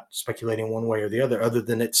I'm not speculating one way or the other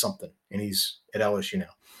than it's something, and he's at LSU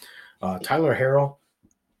now. Tyler Harrell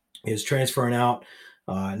is transferring out,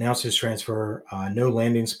 announced his transfer, no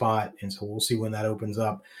landing spot, and so we'll see when that opens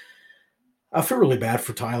up. I feel really bad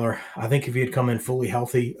for Tyler. I think if he had come in fully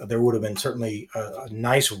healthy, there would have been certainly a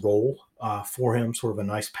nice role for him, sort of a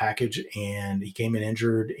nice package, and he came in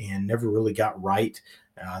injured and never really got right.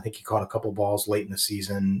 I think he caught a couple balls late in the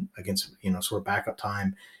season against, sort of backup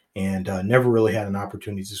time, and never really had an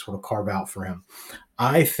opportunity to sort of carve out for him.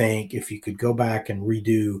 I think if you could go back and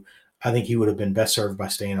redo, I think he would have been best served by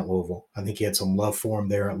staying at Louisville. I think he had some love for him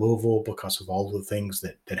there at Louisville because of all the things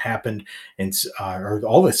that happened and or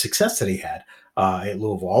all the success that he had at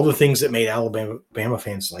Louisville, all the things that made Alabama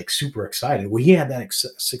fans like super excited. Well, he had that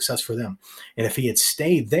success for them. And if he had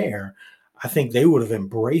stayed there, I think they would have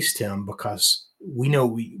embraced him because we know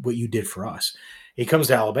what you did for us. He comes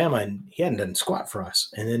to Alabama and he hadn't done squat for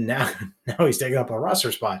us. And then now he's taking up a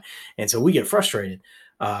roster spot. And so we get frustrated,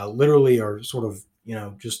 literally, or sort of,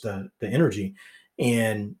 just the energy.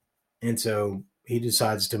 And so he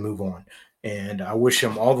decides to move on. And I wish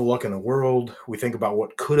him all the luck in the world. We think about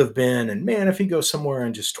what could have been. And man, if he goes somewhere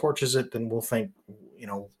and just torches it, then we'll think,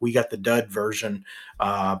 we got the dud version.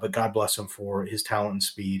 But God bless him for his talent and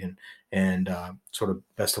speed and sort of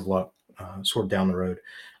best of luck sort of down the road.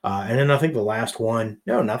 And then I think the last one,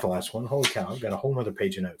 no, not the last one. Holy cow, I've got a whole nother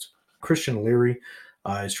page of notes. Christian Leary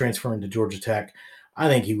is transferring to Georgia Tech. I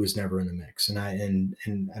think he was never in the mix, and I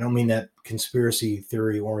don't mean that conspiracy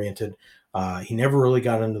theory oriented. He never really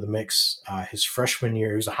got into the mix. His freshman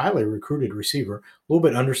year, he was a highly recruited receiver, a little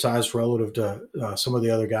bit undersized relative to some of the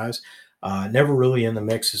other guys. Never really in the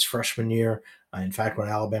mix his freshman year. In fact, when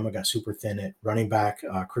Alabama got super thin at running back,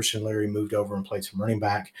 Christian Leary moved over and played some running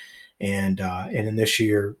back. And in this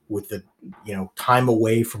year, with the time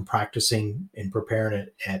away from practicing and preparing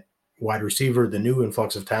it at wide receiver, the new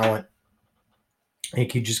influx of talent, I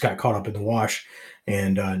think he just got caught up in the wash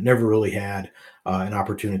and never really had an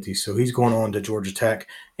opportunity. So he's going on to Georgia Tech,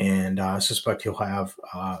 and I suspect he'll have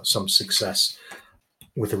some success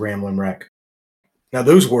with the Ramblin' Wreck. Now,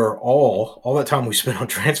 those were all that time we spent on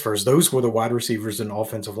transfers. Those were the wide receivers and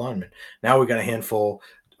offensive linemen. Now we got a handful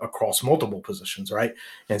across multiple positions, right?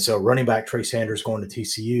 And so running back Trey Sanders going to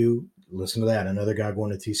TCU. Listen to that, another guy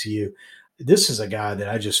going to TCU. This is a guy that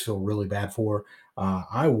I just feel really bad for.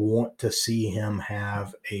 I want to see him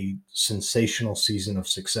have a sensational season of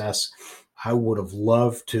success. I would have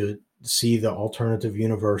loved to see the alternative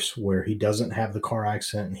universe where he doesn't have the car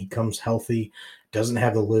accident and he comes healthy, doesn't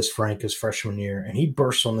have the Liz Frank his freshman year, and he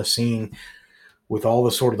bursts on the scene with all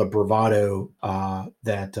the sort of the bravado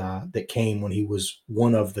that came when he was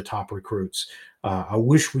one of the top recruits. I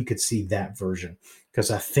wish we could see that version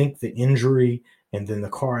because I think the injury and then the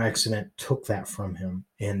car accident took that from him.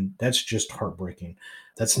 And that's just heartbreaking.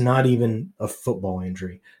 That's not even a football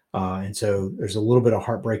injury. And so there's a little bit of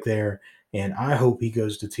heartbreak there. And I hope he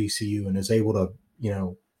goes to TCU and is able to,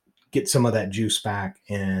 get some of that juice back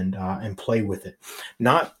and play with it.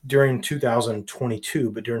 Not during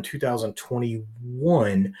 2022, but during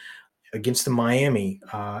 2021 against the Miami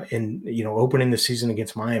opening the season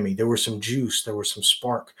against Miami, there was some juice, there was some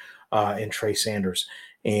spark in Trey Sanders.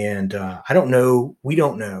 And we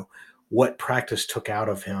don't know what practice took out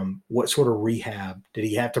of him, what sort of rehab. Did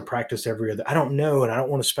he have to practice every other? I don't know, and I don't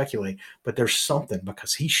want to speculate, but there's something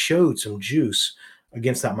because he showed some juice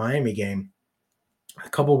against that Miami game. A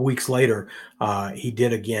couple of weeks later, he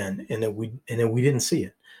did again, and then we didn't see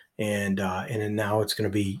it. And then now it's going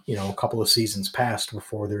to be, a couple of seasons past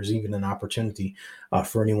before there's even an opportunity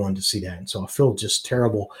for anyone to see that. And so I feel just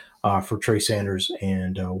terrible for Trey Sanders,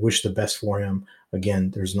 and wish the best for him.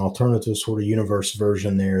 Again, there's an alternative sort of universe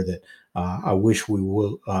version there that I wish we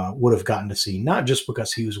would have gotten to see, not just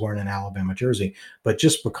because he was wearing an Alabama jersey, but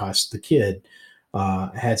just because the kid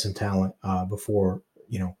had some talent before,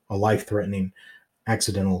 a life-threatening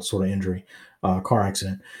accidental sort of injury, car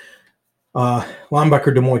accident.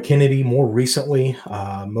 Linebacker Demoy Kennedy, more recently,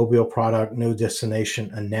 Mobile product, no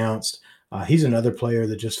destination announced. He's another player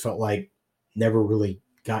that just felt like never really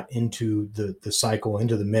got into the cycle,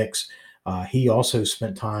 into the mix. He also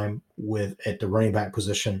spent time at the running back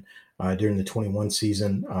position during the 21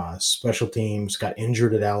 season. Special teams, got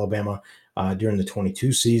injured at Alabama during the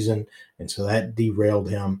 22 season, and so that derailed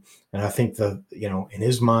him. And I think in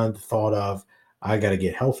his mind, the thought of, I got to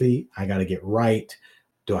get healthy, I got to get right.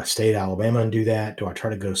 Do I stay at Alabama and do that? Do I try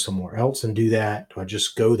to go somewhere else and do that? Do I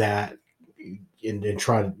just go that and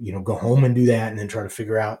try to, go home and do that and then try to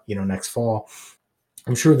figure out, next fall?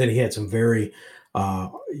 I'm sure that he had some very,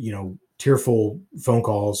 tearful phone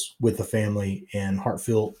calls with the family and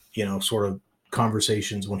heartfelt, sort of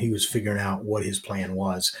conversations when he was figuring out what his plan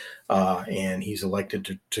was. And he's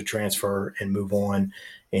elected to transfer and move on.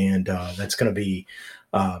 And that's going to be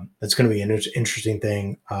an interesting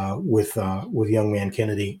thing with young man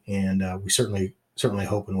Kennedy, and we certainly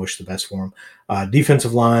hope and wish the best for him.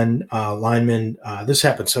 Defensive linemen. This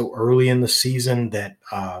happened so early in the season that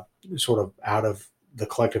sort of out of the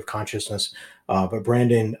collective consciousness. But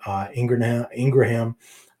Brandon Ingraham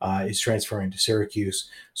is transferring to Syracuse.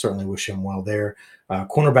 Certainly wish him well there.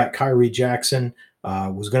 Cornerback Kyrie Jackson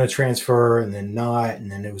was going to transfer and then not, and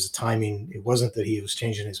then it was the timing. It wasn't that he was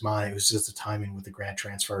changing his mind. It was just the timing with the grad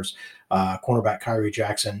transfers. Cornerback Kyrie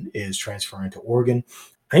Jackson is transferring to Oregon.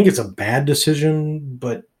 I think it's a bad decision,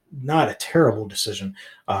 but not a terrible decision.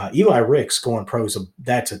 Eli Ricks going pro,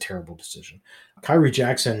 that's a terrible decision. Kyrie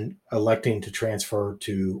Jackson electing to transfer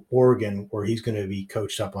to Oregon, where he's going to be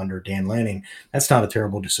coached up under Dan Lanning, that's not a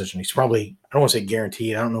terrible decision. He's probably, I don't want to say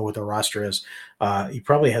guaranteed, I don't know what the roster is. He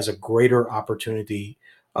probably has a greater opportunity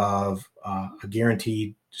of a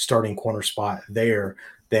guaranteed starting corner spot there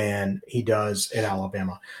than he does at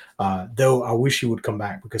Alabama. Though I wish he would come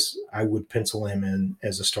back, because I would pencil him in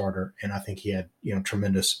as a starter, and I think he had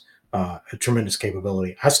tremendous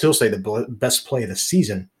capability. I still say the best play of the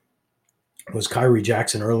season was Kyrie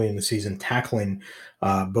Jackson early in the season, tackling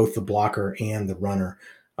both the blocker and the runner,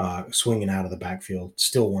 swinging out of the backfield.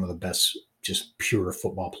 Still one of the best, just pure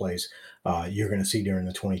football plays you're going to see during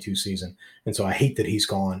the 22 season. And so I hate that he's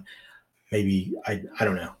gone. Maybe, I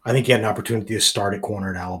don't know. I think he had an opportunity to start at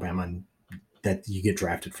corner at Alabama, and that you get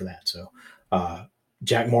drafted for that. So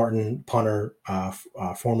Jack Martin, punter,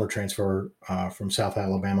 former transfer from South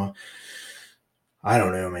Alabama. I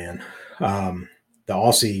don't know, man. The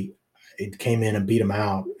Aussie, it came in and beat him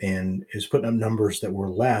out and is putting up numbers that were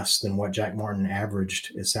less than what Jack Martin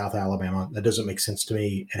averaged at South Alabama. That doesn't make sense to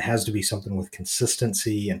me. It has to be something with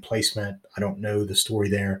consistency and placement. I don't know the story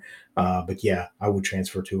there, but yeah, I would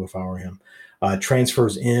transfer too if I were him.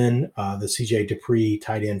 Transfers in the CJ Dupree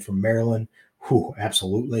tight end from Maryland.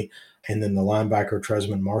 Absolutely. And then the linebacker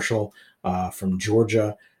Tresman Marshall from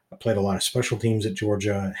Georgia. Played a lot of special teams at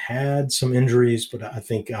Georgia, had some injuries, but I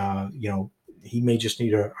think, he may just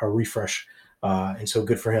need a refresh. And so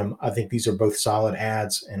good for him. I think these are both solid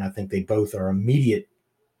ads, and I think they both are immediate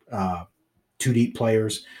two deep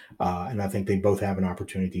players. And I think they both have an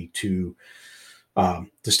opportunity to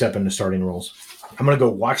step into starting roles. I'm going to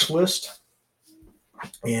go watch list.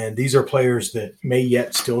 And these are players that may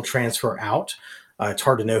yet still transfer out. It's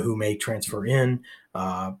hard to know who may transfer in,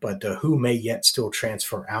 but who may yet still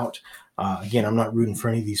transfer out. Again, I'm not rooting for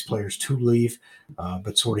any of these players to leave,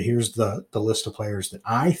 but sort of here's the list of players that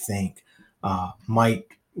I think might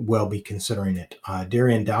well be considering it.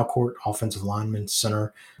 Darian Dalcourt, offensive lineman,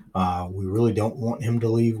 center. We really don't want him to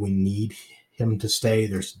leave. We need him to stay.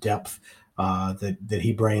 There's depth that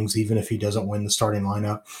he brings, even if he doesn't win the starting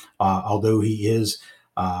lineup. Although he is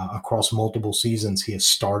across multiple seasons, he has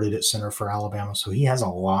started at center for Alabama, so he has a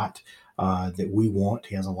lot that we want.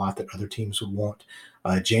 He has a lot that other teams would want.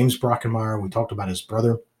 James Brockenmeyer, we talked about his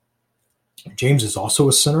brother. James is also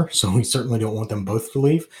a center, so we certainly don't want them both to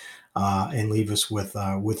leave and leave us with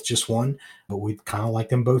just one, but we'd kind of like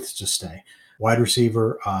them both to stay. Wide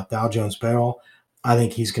receiver, Thal Jones-Bell, I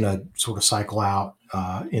think he's going to sort of cycle out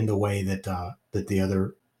in the way that the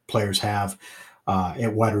other players have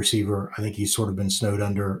at wide receiver. I think he's sort of been snowed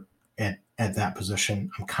under at that position.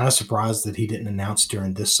 I'm kind of surprised that he didn't announce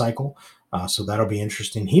during this cycle So that'll be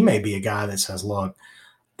interesting. He may be a guy that says, look,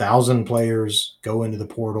 1,000 players go into the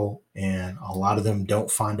portal and a lot of them don't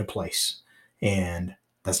find a place. And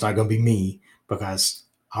that's not going to be me, because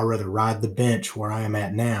I'd rather ride the bench where I am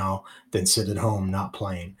at now than sit at home not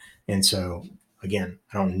playing. And so, again,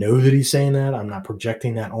 I don't know that he's saying that. I'm not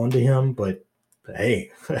projecting that onto him, but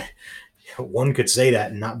hey, one could say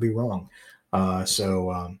that and not be wrong.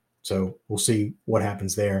 So we'll see what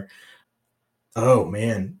happens there. Oh,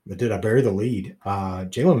 man, but did I bury the lead?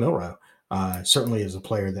 Jalen Milroe certainly is a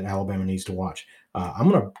player that Alabama needs to watch. I'm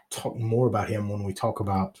going to talk more about him when we talk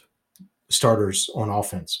about starters on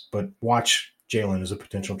offense, but watch Jalen as a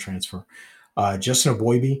potential transfer. Justin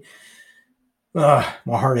Eboigbe, my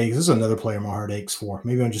heart aches. This is another player my heart aches for.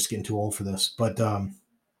 Maybe I'm just getting too old for this, but go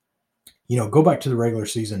back to the regular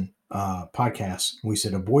season podcast. We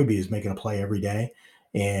said Eboigbe is making a play every day,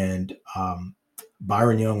 and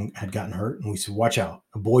Byron Young had gotten hurt, and we said, watch out,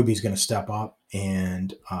 Eboigbe is going to step up,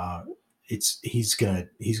 and he's going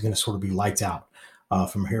to sort of be lights out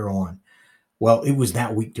from here on. Well, it was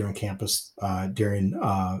that week during practice that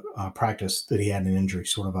he had an injury,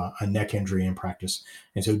 sort of a neck injury in practice.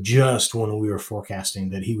 And so just when we were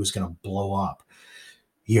forecasting that he was going to blow up,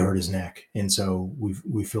 he hurt his neck. And so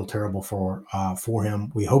we feel terrible for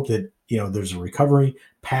him. We hope that, there's a recovery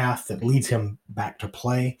path that leads him back to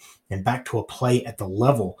play and back to a play at the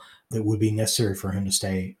level that would be necessary for him to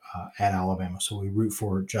stay at Alabama. So we root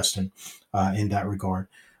for Justin in that regard.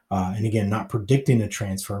 And again, not predicting a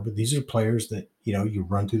transfer, but these are players that, you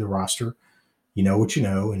run through the roster, you know what you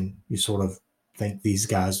know, and you sort of think these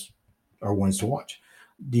guys are ones to watch.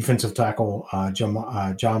 Defensive tackle John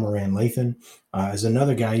Moran Lathan is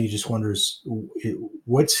another guy you just wonders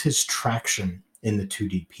what's his traction in the two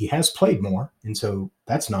deep. He has played more, and so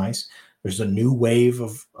that's nice. There's a new wave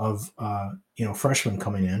of freshmen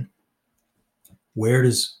coming in. Where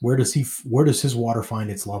does his water find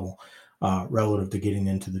its level relative to getting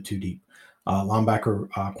into the two deep? Linebacker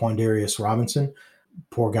Quandarius Robinson,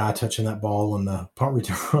 poor guy touching that ball on the punt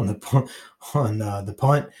return on the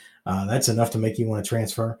punt. That's enough to make you want to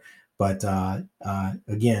transfer. But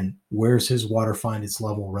again, where's his water find its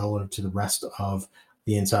level relative to the rest of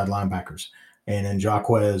the inside linebackers? And then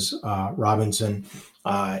Jaquez Robinson,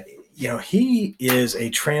 he is a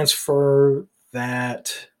transfer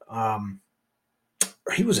that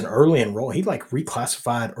he was an early enroll. He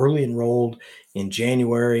reclassified early enrolled in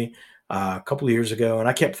January a couple of years ago. And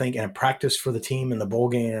I kept thinking, I practiced for the team in the bowl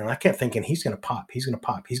game, and I kept thinking he's going to pop. He's going to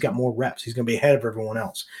pop. He's got more reps. He's going to be ahead of everyone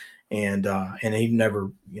else. And he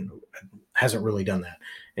never, hasn't really done that.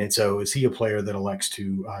 And so is he a player that elects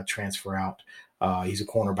to transfer out? He's a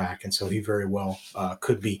cornerback, and so he very well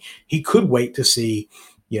could be. He could wait to see,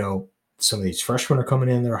 some of these freshmen are coming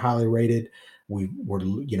in that are highly rated.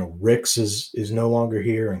 Ricks is no longer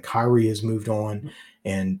here, and Kyrie has moved on,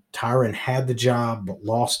 and Tyron had the job but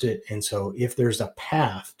lost it. And so if there's a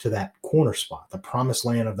path to that corner spot, the promised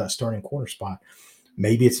land of that starting corner spot,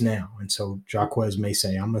 maybe it's now. And so Jaquez may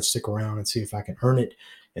say, I'm going to stick around and see if I can earn it.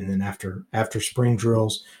 And then after spring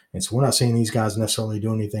drills, and so we're not seeing these guys necessarily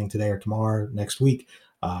do anything today or tomorrow, next week,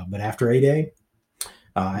 but after A-Day,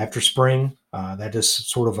 after spring, that is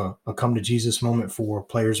sort of a come to Jesus moment for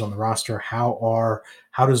players on the roster. How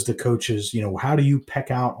does the coaches, how do you peck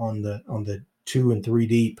out on the 2 and 3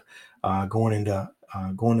 deep going into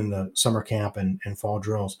summer camp and fall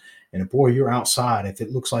drills? And boy, you're outside. If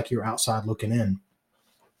it looks like you're outside looking in,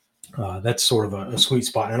 that's sort of a sweet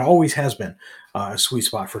spot, and it always has been a sweet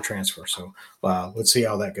spot for transfer. So let's see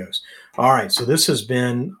how that goes. All right, so this has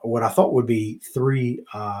been what I thought would be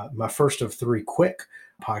my first of 3 quick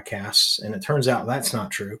podcasts, and it turns out that's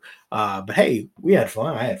not true. But hey, we had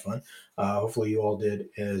fun. I had fun. Hopefully you all did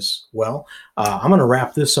as well. I'm going to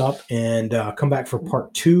wrap this up and come back for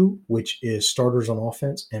part 2, which is starters on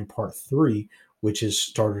offense, and part 3, which is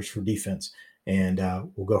starters for defense. And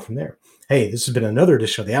we'll go from there. Hey, this has been another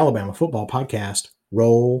edition of the Alabama Football Podcast.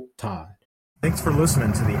 Roll Tide. Thanks for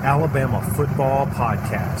listening to the Alabama Football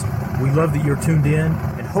Podcast. We love that you're tuned in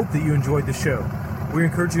and hope that you enjoyed the show. We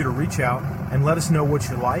encourage you to reach out and let us know what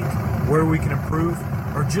you like, where we can improve,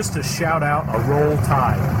 or just to shout out a Roll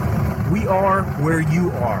Tide. We are where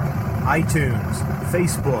you are. iTunes,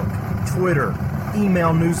 Facebook, Twitter,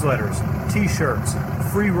 email newsletters, t-shirts,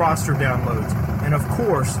 free roster downloads, and of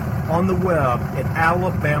course, on the web at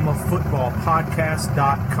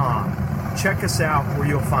alabamafootballpodcast.com. Check us out where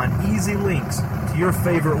you'll find easy links to your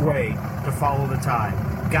favorite way to follow the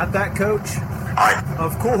Tide. Got that, Coach? Aye.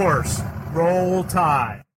 Of course. Roll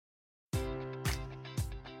Tide.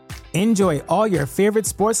 Enjoy all your favorite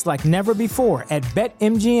sports like never before at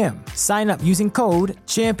BetMGM. Sign up using code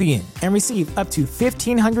CHAMPION and receive up to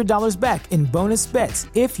 $1,500 back in bonus bets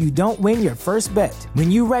if you don't win your first bet. When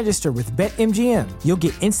you register with BetMGM, you'll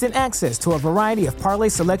get instant access to a variety of parlay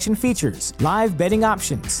selection features, live betting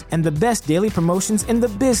options, and the best daily promotions in the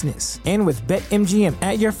business. And with BetMGM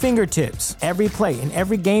at your fingertips, every play and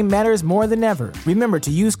every game matters more than ever. Remember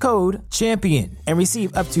to use code CHAMPION and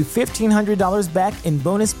receive up to $1,500 back in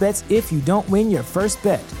bonus bets if you don't win your first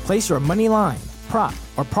bet. Place your money line, prop,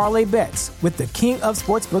 or parlay bets with the king of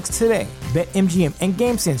sportsbooks today. BetMGM and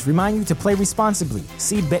GameSense remind you to play responsibly.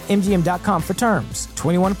 See BetMGM.com for terms.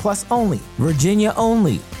 21 plus only. Virginia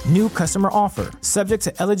only. New customer offer. Subject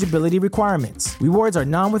to eligibility requirements. Rewards are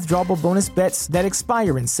non-withdrawable bonus bets that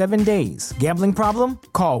expire in 7 days. Gambling problem?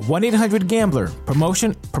 Call 1-800-GAMBLER.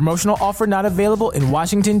 Promotional offer not available in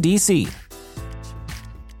Washington, D.C.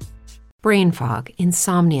 Brain fog,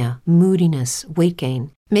 insomnia, moodiness, weight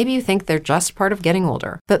gain. Maybe you think they're just part of getting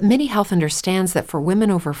older, but MIDI Health understands that for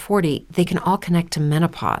women over 40, they can all connect to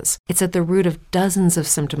menopause. It's at the root of dozens of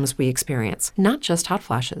symptoms we experience, not just hot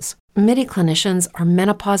flashes. MIDI clinicians are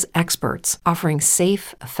menopause experts, offering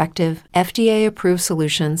safe, effective, FDA-approved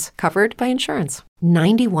solutions covered by insurance.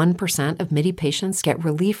 91% of MIDI patients get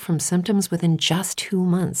relief from symptoms within just 2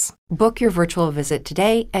 months. Book your virtual visit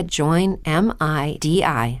today at joinmidi.com.